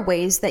there are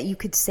ways that you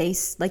could say,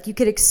 like, you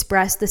could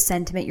express the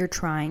sentiment you're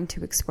trying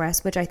to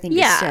express, which I think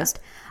is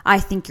just, I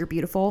think you're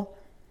beautiful,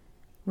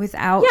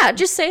 without... Yeah,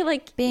 just say,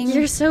 like,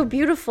 you're so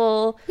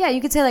beautiful. Yeah, you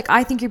could say, like,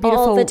 I think you're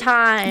beautiful... all the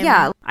time.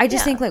 Yeah, I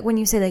just think, like, when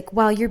you say, like,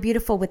 well, you're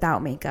beautiful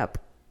without makeup,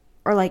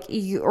 or, like,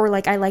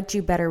 I liked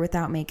you better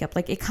without makeup,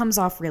 like, it comes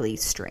off really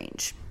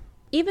strange.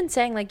 Even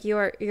saying, like,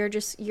 you're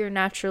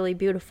naturally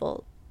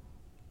beautiful.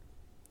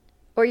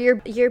 Or your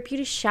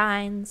beauty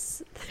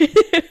shines.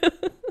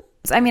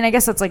 I mean, I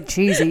guess that's like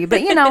cheesy,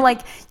 but you know,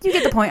 like, you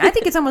get the point. I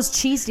think it's almost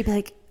cheesy to be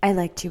like, I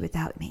liked you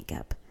without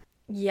makeup.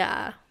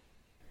 Yeah.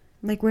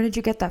 Like, where did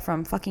you get that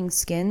from? Fucking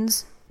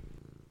Skins?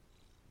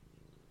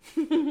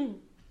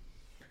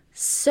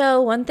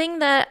 So one thing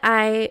that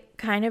I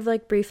kind of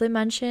like briefly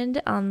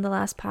mentioned on the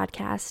last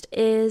podcast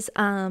is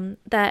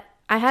that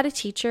I had a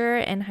teacher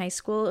in high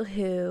school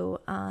who,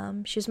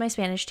 she was my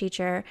Spanish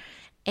teacher,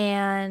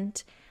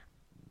 and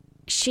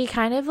she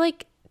kind of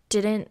like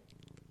didn't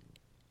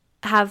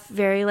have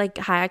very like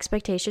high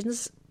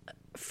expectations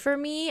for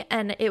me,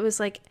 and it was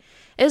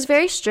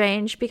very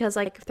strange because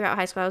like throughout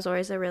high school I was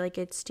always a really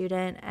good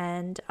student,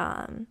 and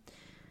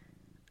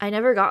I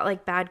never got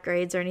like bad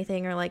grades or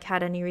anything, or like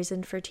had any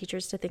reason for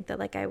teachers to think that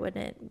like I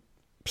wouldn't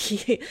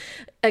be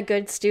a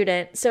good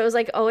student. So it was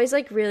like always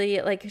like really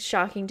like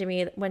shocking to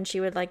me when she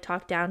would like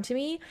talk down to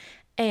me.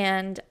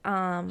 And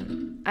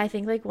I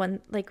think like when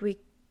like we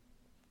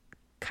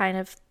kind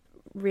of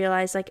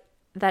realized like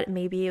that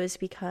maybe it was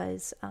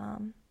because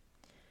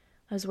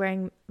I was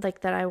wearing, like,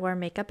 that I wore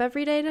makeup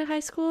every day to high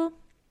school.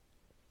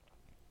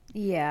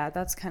 Yeah,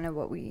 that's kind of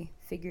what we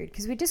figured.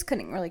 Because we just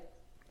couldn't really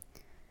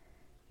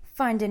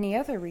find any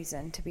other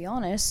reason, to be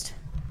honest.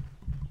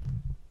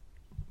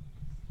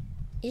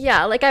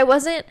 Yeah, like, I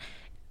wasn't...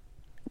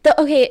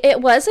 Okay,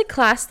 it was a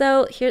class,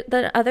 though. Here,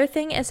 the other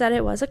thing is that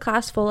it was a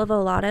class full of a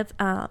lot of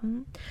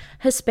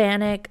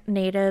Hispanic,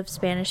 native,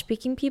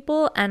 Spanish-speaking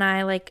people. And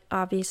I, like,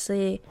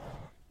 obviously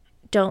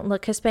don't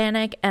look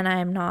Hispanic, and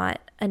I'm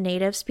not a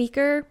native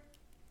speaker.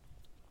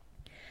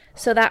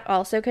 So that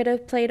also could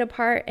have played a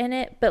part in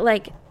it. But,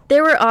 like,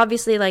 there were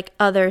obviously, like,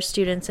 other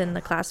students in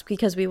the class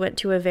because we went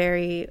to a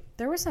very...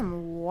 There were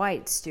some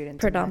white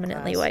students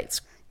predominantly in my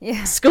white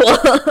yeah. school.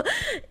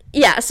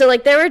 Yeah, so,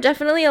 like, there were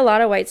definitely a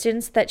lot of white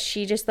students that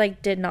she just,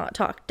 like, did not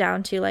talk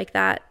down to like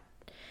that.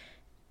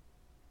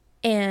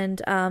 And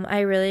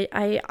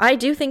I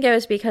do think it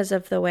was because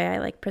of the way I,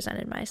 like,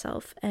 presented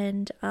myself.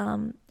 And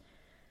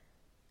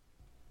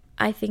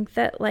I think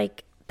that,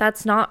 like,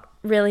 that's not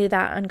really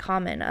that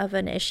uncommon of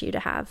an issue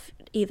to have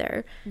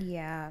either.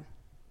 Yeah.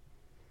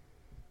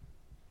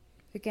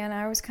 Again,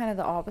 I was kind of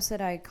the opposite.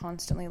 I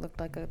constantly looked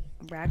like a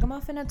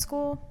ragamuffin at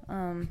school.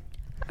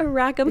 A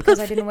ragamuffin?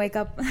 Because I didn't wake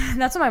up.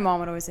 That's what my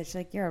mom would always say. She's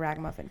like, you're a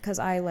ragamuffin. Because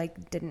I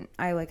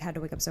had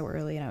to wake up so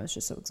early and I was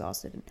just so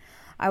exhausted. And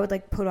I would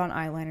like put on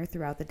eyeliner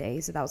throughout the day.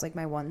 So that was like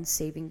my one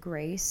saving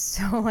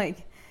grace.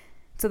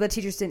 So the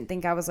teachers didn't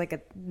think I was like a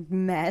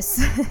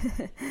mess.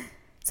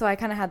 So I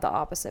kind of had the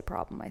opposite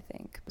problem, I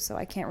think. So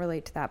I can't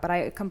relate to that. But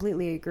I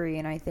completely agree.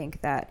 And I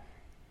think that,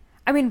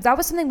 I mean, that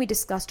was something we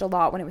discussed a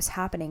lot when it was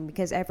happening.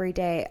 Because every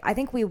day, I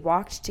think we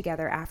walked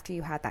together after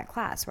you had that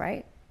class,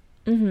 right?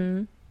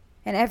 Mm-hmm.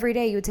 And every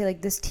day you would say,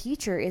 like, this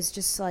teacher is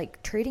just,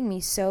 like, treating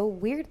me so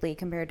weirdly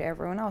compared to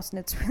everyone else. And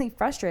it's really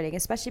frustrating,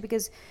 especially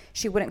because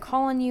she wouldn't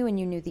call on you and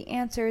you knew the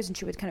answers and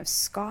she would kind of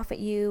scoff at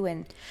you.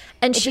 And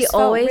she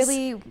always felt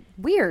really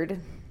weird.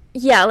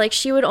 Yeah, like,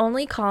 she would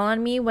only call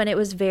on me when it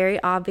was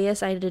very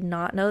obvious I did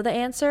not know the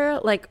answer.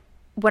 Like,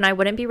 when I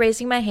wouldn't be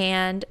raising my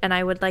hand and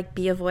I would, like,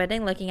 be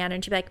avoiding looking at her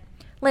and she'd be like,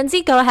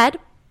 Lindsay, go ahead.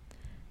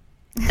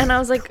 And I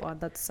was like,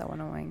 God, that's so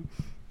annoying.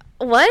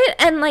 What?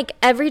 And like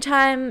every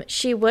time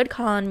she would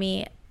call on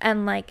me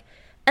and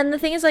the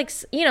thing is, like,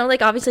 you know,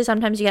 like, obviously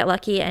sometimes you get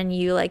lucky and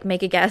you like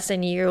make a guess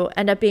and you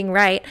end up being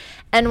right.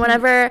 And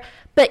whenever,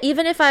 but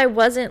even if I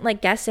wasn't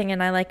like guessing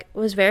and I like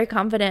was very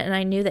confident and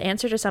I knew the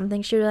answer to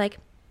something, she would be like,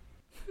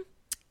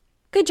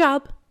 good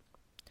job.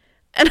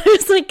 And I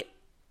was like,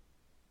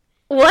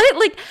 what?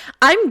 Like,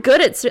 I'm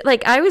good at,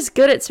 like, I was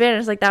good at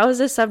Spanish. Like, that was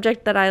a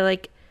subject that I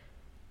like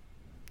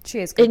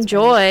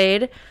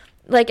enjoyed.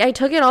 Like, I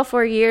took it all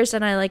 4 years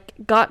and I like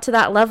got to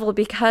that level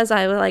because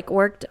I like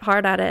worked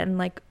hard at it and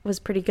like was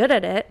pretty good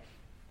at it.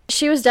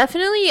 She was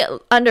definitely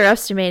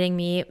underestimating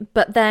me,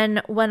 but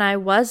then when I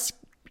was,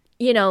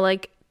 you know,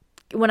 like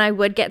when I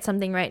would get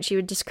something right, she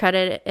would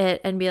discredit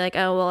it and be like,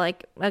 oh, well,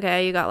 like,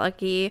 okay, you got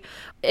lucky.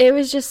 It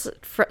was just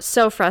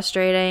so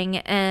frustrating.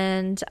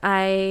 And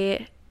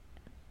it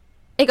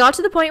got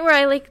to the point where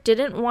I like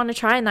didn't want to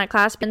try in that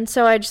class. And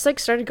so I just like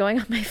started going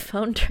on my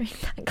phone during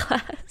that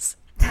class.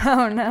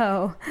 Oh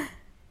no.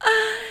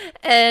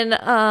 And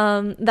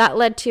that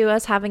led to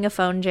us having a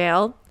phone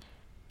jail.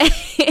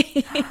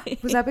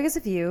 Was that because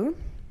of you?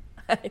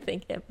 I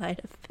think it might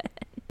have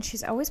been.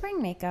 She's always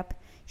wearing makeup.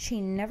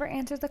 She never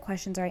answers the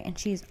questions right, and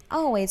she's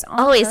always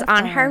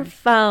on her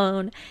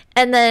phone.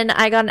 And then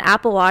I got an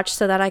Apple Watch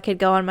so that I could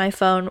go on my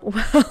phone.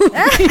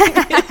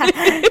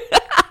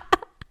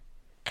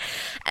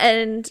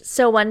 And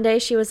so one day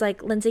she was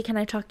like, Lindsay, can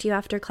I talk to you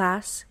after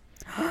class?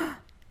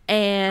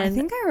 And I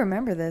think I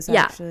remember this,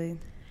 actually.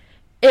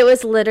 It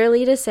was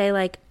literally to say,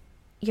 like,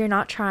 you're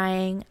not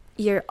trying.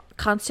 You're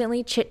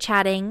constantly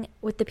chit-chatting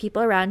with the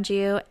people around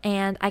you,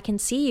 and I can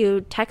see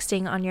you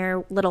texting on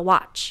your little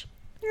watch.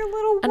 Your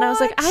little watch? And I was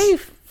like, I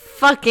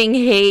fucking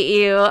hate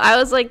you. I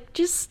was like,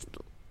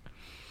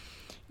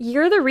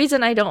 you're the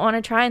reason I don't want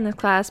to try in this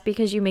class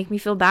because you make me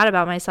feel bad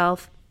about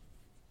myself.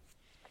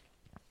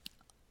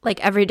 Like,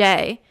 every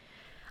day.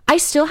 I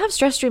still have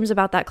stress dreams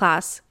about that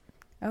class.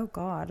 Oh,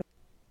 God.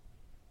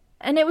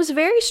 And it was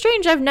very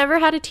strange. I've never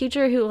had a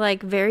teacher who,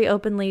 like, very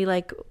openly,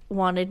 like,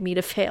 wanted me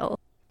to fail.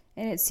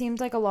 And it seemed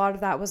like a lot of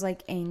that was,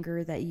 like,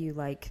 anger that you,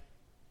 like,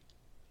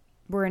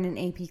 were in an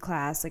AP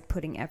class, like,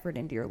 putting effort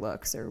into your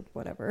looks or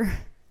whatever.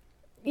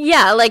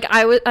 Yeah, like,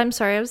 I'm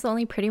sorry, I was the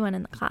only pretty one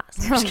in the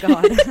class. Oh,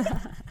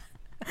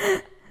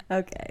 God.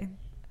 Okay.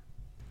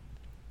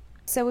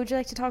 So would you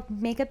like to talk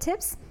makeup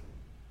tips?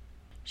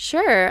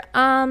 Sure.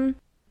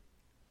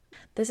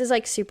 This is,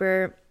 like,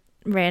 super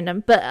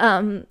random, but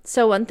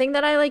so one thing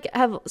that I like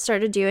have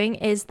started doing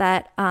is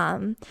that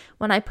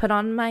when I put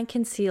on my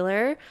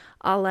concealer,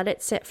 I'll let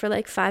it sit for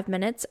like 5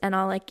 minutes and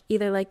I'll like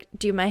either like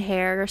do my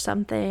hair or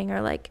something,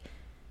 or like,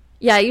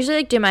 yeah, I usually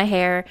like do my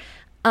hair,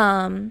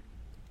 and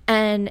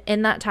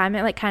in that time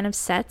it like kind of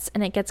sets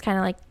and it gets kind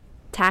of like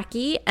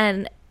tacky,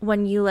 and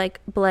when you like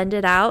blend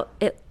it out,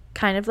 it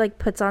kind of like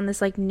puts on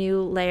this like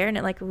new layer and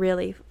it like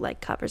really like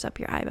covers up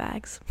your eye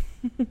bags.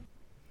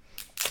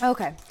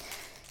 Okay.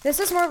 This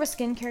is more of a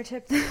skincare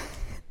tip.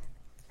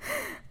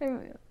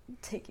 I'm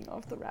taking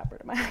off the wrapper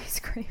to my ice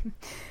cream.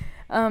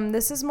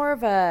 This is more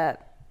of a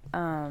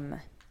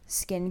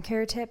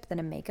skincare tip than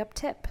a makeup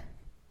tip,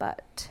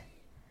 but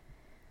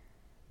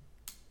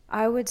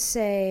I would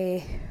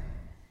say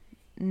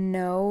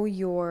know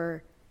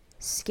your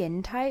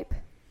skin type,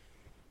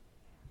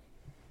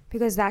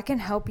 because that can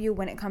help you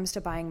when it comes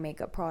to buying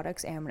makeup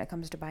products and when it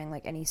comes to buying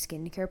like any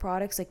skincare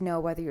products. Like, know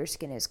whether your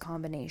skin is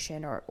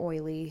combination or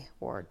oily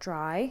or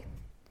dry.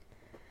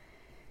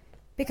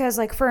 Because,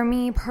 like, for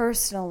me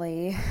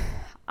personally,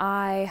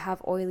 I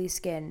have oily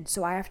skin,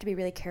 so I have to be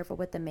really careful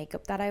with the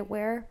makeup that I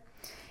wear.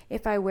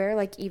 If I wear,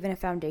 like, even a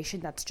foundation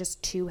that's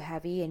just too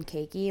heavy and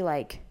cakey,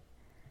 like,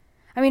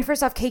 I mean,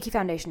 first off, cakey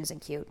foundation isn't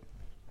cute.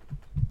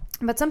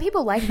 But some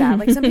people like that.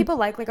 Like, some people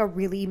like a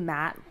really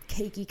matte,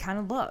 cakey kind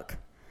of look.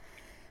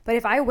 But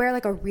if I wear,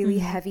 like, a really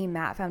heavy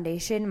matte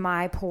foundation,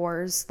 my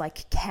pores,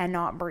 like,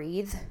 cannot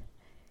breathe.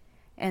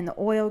 and the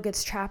oil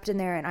gets trapped in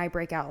there and I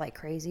break out like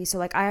crazy. So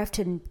like I have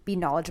to be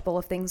knowledgeable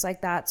of things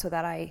like that so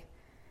that I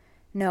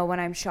know when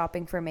I'm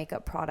shopping for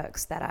makeup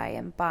products that I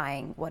am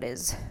buying what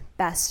is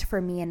best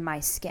for me and my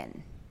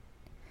skin.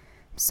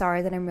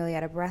 Sorry that I'm really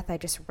out of breath. I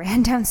just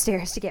ran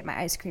downstairs to get my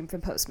ice cream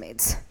from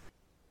Postmates.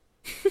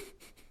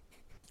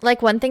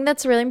 Like one thing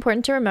that's really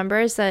important to remember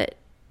is that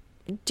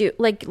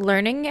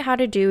learning how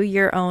to do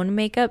your own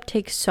makeup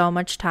takes so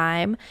much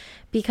time,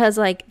 because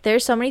like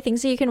there's so many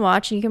things that you can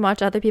watch, and you can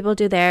watch other people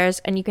do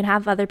theirs and you can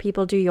have other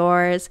people do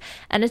yours,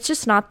 and it's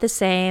just not the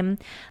same.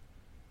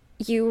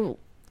 You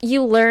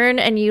learn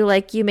and you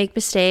make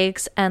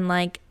mistakes, and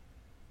like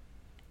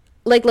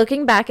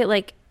looking back at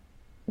like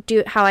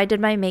how I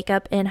did my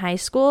makeup in high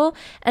school,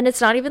 and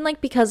it's not even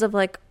like because of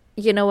like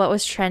what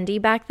was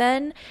trendy back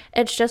then.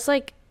 It's just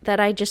like that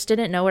I just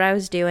didn't know what I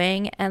was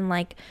doing. And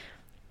like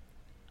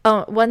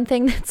one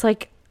thing that's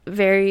like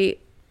very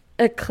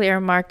a clear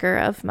marker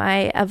of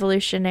my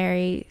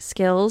evolutionary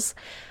skills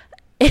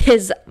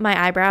is my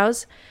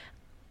eyebrows.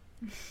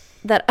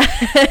 That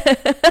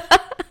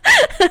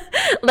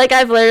like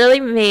I've literally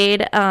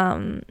made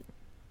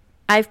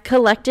I've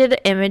collected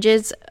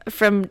images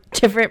from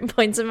different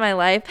points in my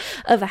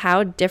life of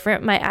how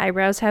different my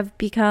eyebrows have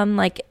become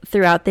like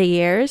throughout the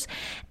years,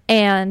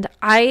 and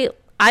I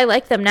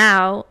like them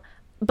now,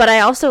 but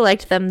I also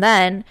liked them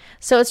then.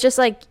 So it's just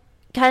like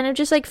kind of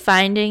just like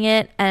finding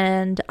it,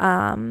 and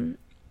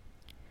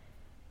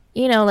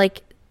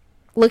like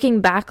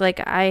looking back,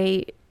 like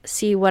I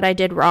see what I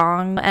did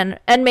wrong, and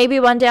maybe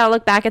one day I'll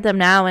look back at them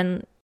now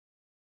and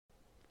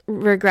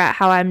regret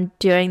how I'm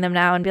doing them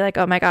now and be like,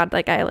 oh my god,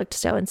 like I looked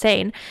so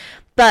insane.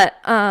 But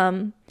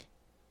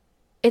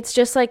it's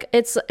just like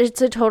it's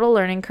a total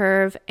learning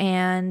curve,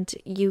 and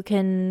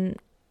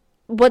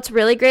what's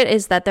really great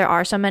is that there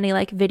are so many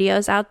like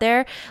videos out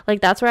there. Like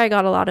that's where I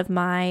got a lot of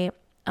my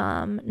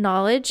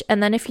knowledge.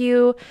 And then if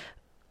you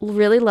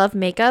really love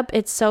makeup,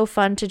 it's so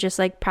fun to just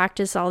like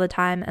practice all the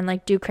time and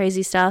like do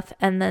crazy stuff,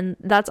 and then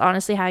that's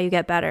honestly how you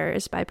get better,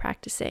 is by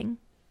practicing.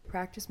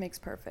 Practice makes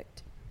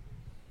perfect.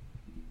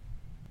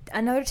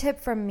 Another tip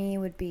from me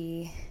would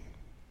be,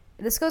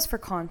 this goes for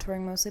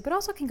contouring mostly, but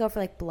also can go for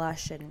like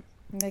blush and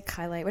like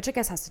highlight, which I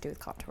guess has to do with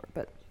contour,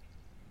 but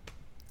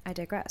I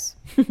digress.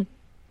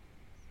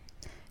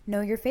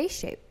 Know your face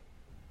shape,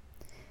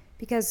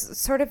 because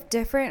sort of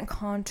different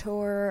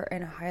contour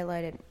and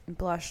highlight and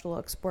blush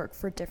looks work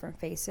for different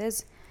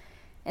faces.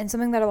 And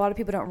something that a lot of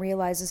people don't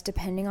realize is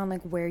depending on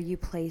like where you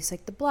place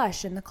like the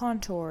blush and the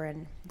contour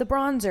and the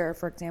bronzer,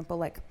 for example,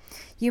 like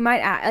you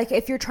might like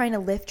if you're trying to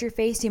lift your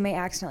face, you may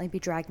accidentally be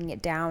dragging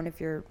it down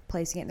if you're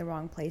placing it in the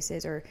wrong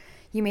places, or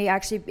you may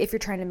actually, if you're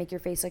trying to make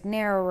your face like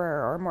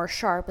narrower or more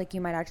sharp, like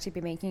you might actually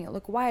be making it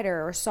look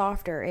wider or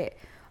softer. It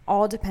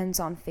all depends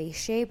on face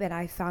shape, and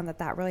I found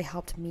that really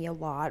helped me a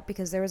lot,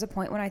 because there was a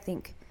point when I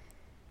think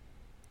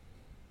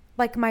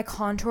like my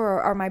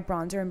contour or my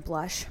bronzer and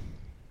blush,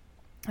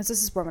 as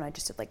this is when I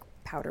just did like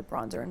powder,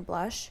 bronzer, and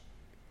blush,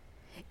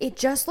 it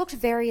just looked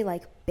very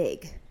like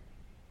big.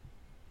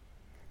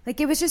 Like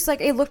it was just like,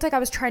 it looked like I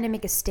was trying to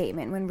make a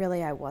statement when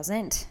really I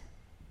wasn't.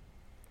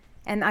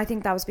 And I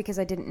think that was because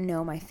I didn't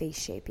know my face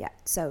shape yet.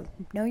 So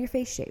know your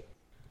face shape.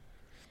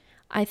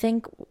 I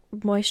think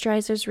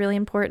moisturizer is really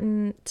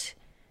important.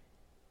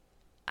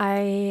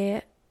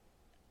 I,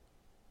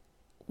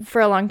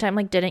 for a long time,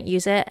 like didn't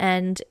use it,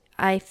 and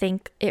I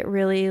think it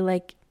really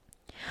like,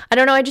 I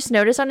don't know, I just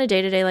notice on a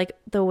day-to-day like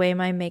the way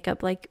my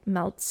makeup like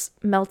melts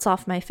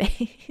off my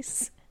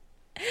face.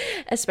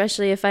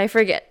 especially if I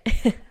forget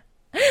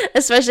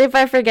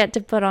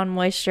to put on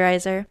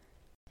moisturizer.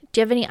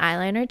 Do you have any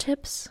eyeliner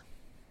tips?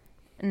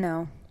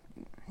 No.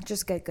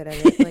 Just get good at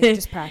it. Like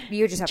just practice.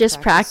 You just have to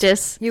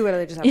practice. You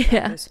literally just have to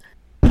practice.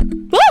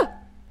 Woo!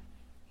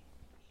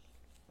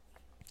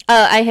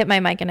 I hit my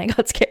mic and I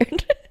got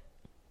scared.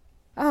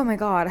 Oh my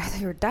god, I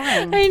thought you were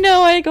dying. I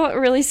know, I got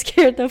really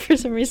scared though for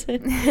some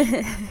reason.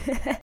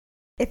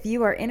 If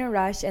you are in a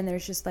rush and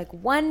there's just like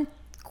one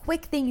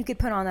quick thing you could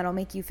put on that'll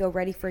make you feel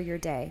ready for your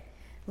day,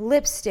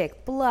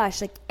 lipstick,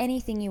 blush, like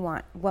anything you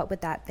want, what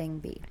would that thing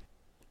be?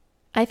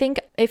 I think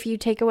if you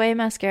take away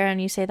mascara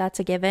and you say that's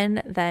a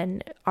given,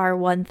 then our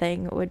one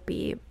thing would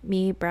be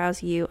me,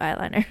 brows, you,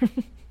 eyeliner.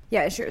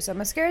 Yeah, sure. So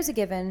mascara is a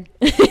given.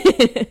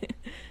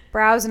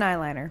 Brows and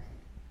eyeliner.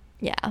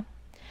 Yeah.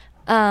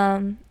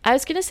 I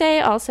was going to say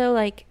also,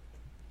 like,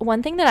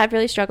 one thing that I've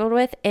really struggled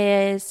with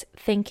is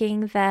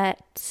thinking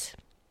that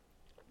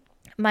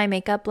my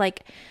makeup,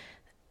 like,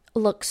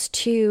 looks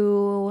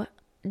too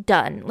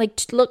done. Like,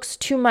 looks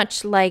too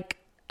much like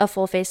a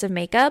full face of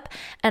makeup.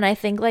 And I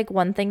think, like,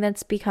 one thing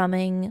that's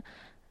becoming,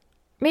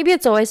 maybe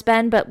it's always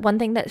been, but one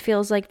thing that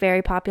feels, like,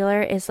 very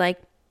popular is, like,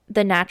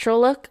 the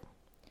natural look.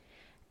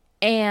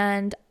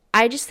 And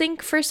I just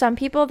think for some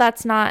people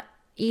that's not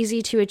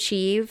easy to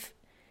achieve.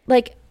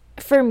 Like,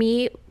 for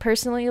me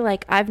personally,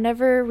 like, I've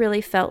never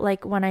really felt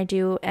like when I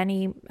do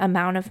any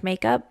amount of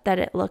makeup that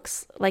it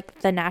looks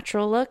like the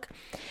natural look.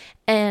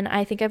 And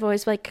I think I've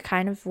always, like,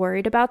 kind of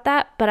worried about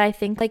that. But I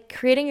think, like,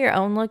 creating your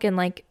own look, and,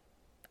 like,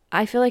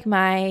 I feel like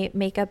my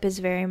makeup is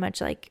very much,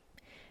 like,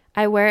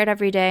 I wear it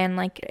every day, and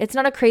like it's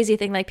not a crazy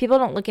thing. Like people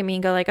don't look at me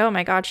and go like, oh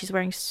my God, she's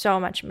wearing so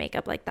much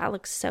makeup, like that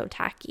looks so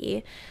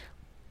tacky.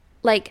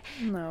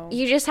 No,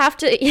 you just have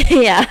to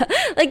yeah,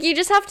 like you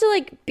just have to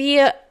like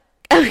be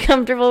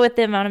comfortable with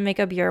the amount of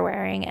makeup you're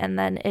wearing, and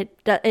then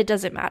it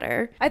doesn't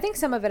matter. I think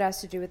some of it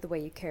has to do with the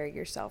way you carry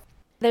yourself.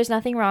 There's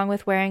nothing wrong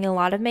with wearing a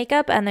lot of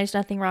makeup, and there's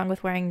nothing wrong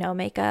with wearing no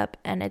makeup,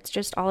 and it's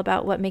just all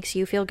about what makes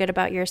you feel good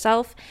about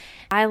yourself.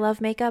 I love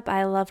makeup.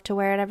 I love to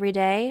wear it every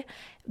day.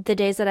 The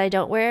days that I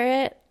don't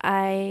wear it,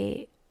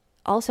 I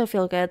also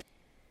feel good.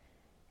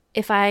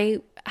 If I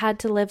had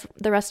to live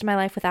the rest of my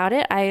life without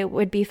it, I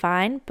would be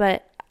fine,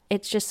 but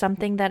it's just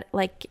something that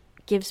like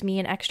gives me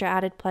an extra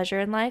added pleasure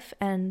in life,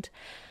 and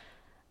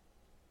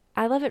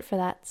I love it for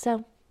that.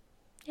 So,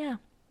 yeah.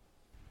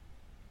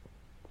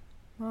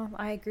 Well,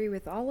 I agree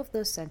with all of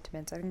those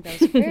sentiments. I think that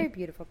was a very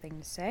beautiful thing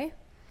to say.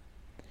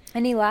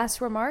 Any last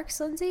remarks,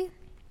 Lindsay?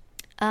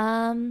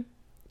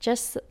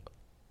 Just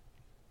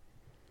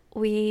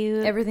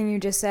everything you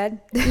just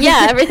said.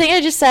 Yeah, everything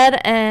I just said.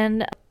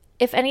 And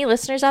if any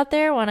listeners out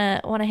there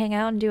wanna hang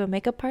out and do a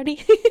makeup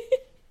party.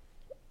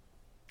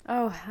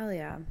 Oh, hell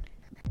yeah.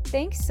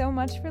 Thanks so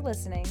much for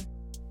listening.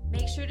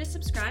 Make sure to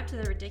subscribe to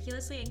the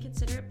Ridiculously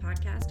Inconsiderate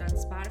podcast on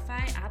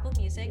Spotify, Apple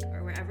Music,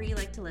 or wherever you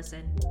like to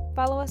listen.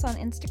 Follow us on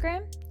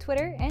Instagram,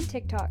 Twitter, and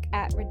TikTok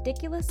at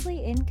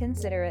Ridiculously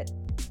Inconsiderate.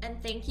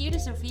 And thank you to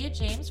Sophia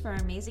James for our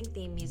amazing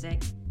theme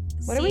music.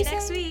 What do we See you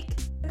next week.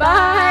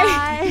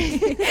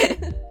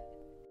 Bye.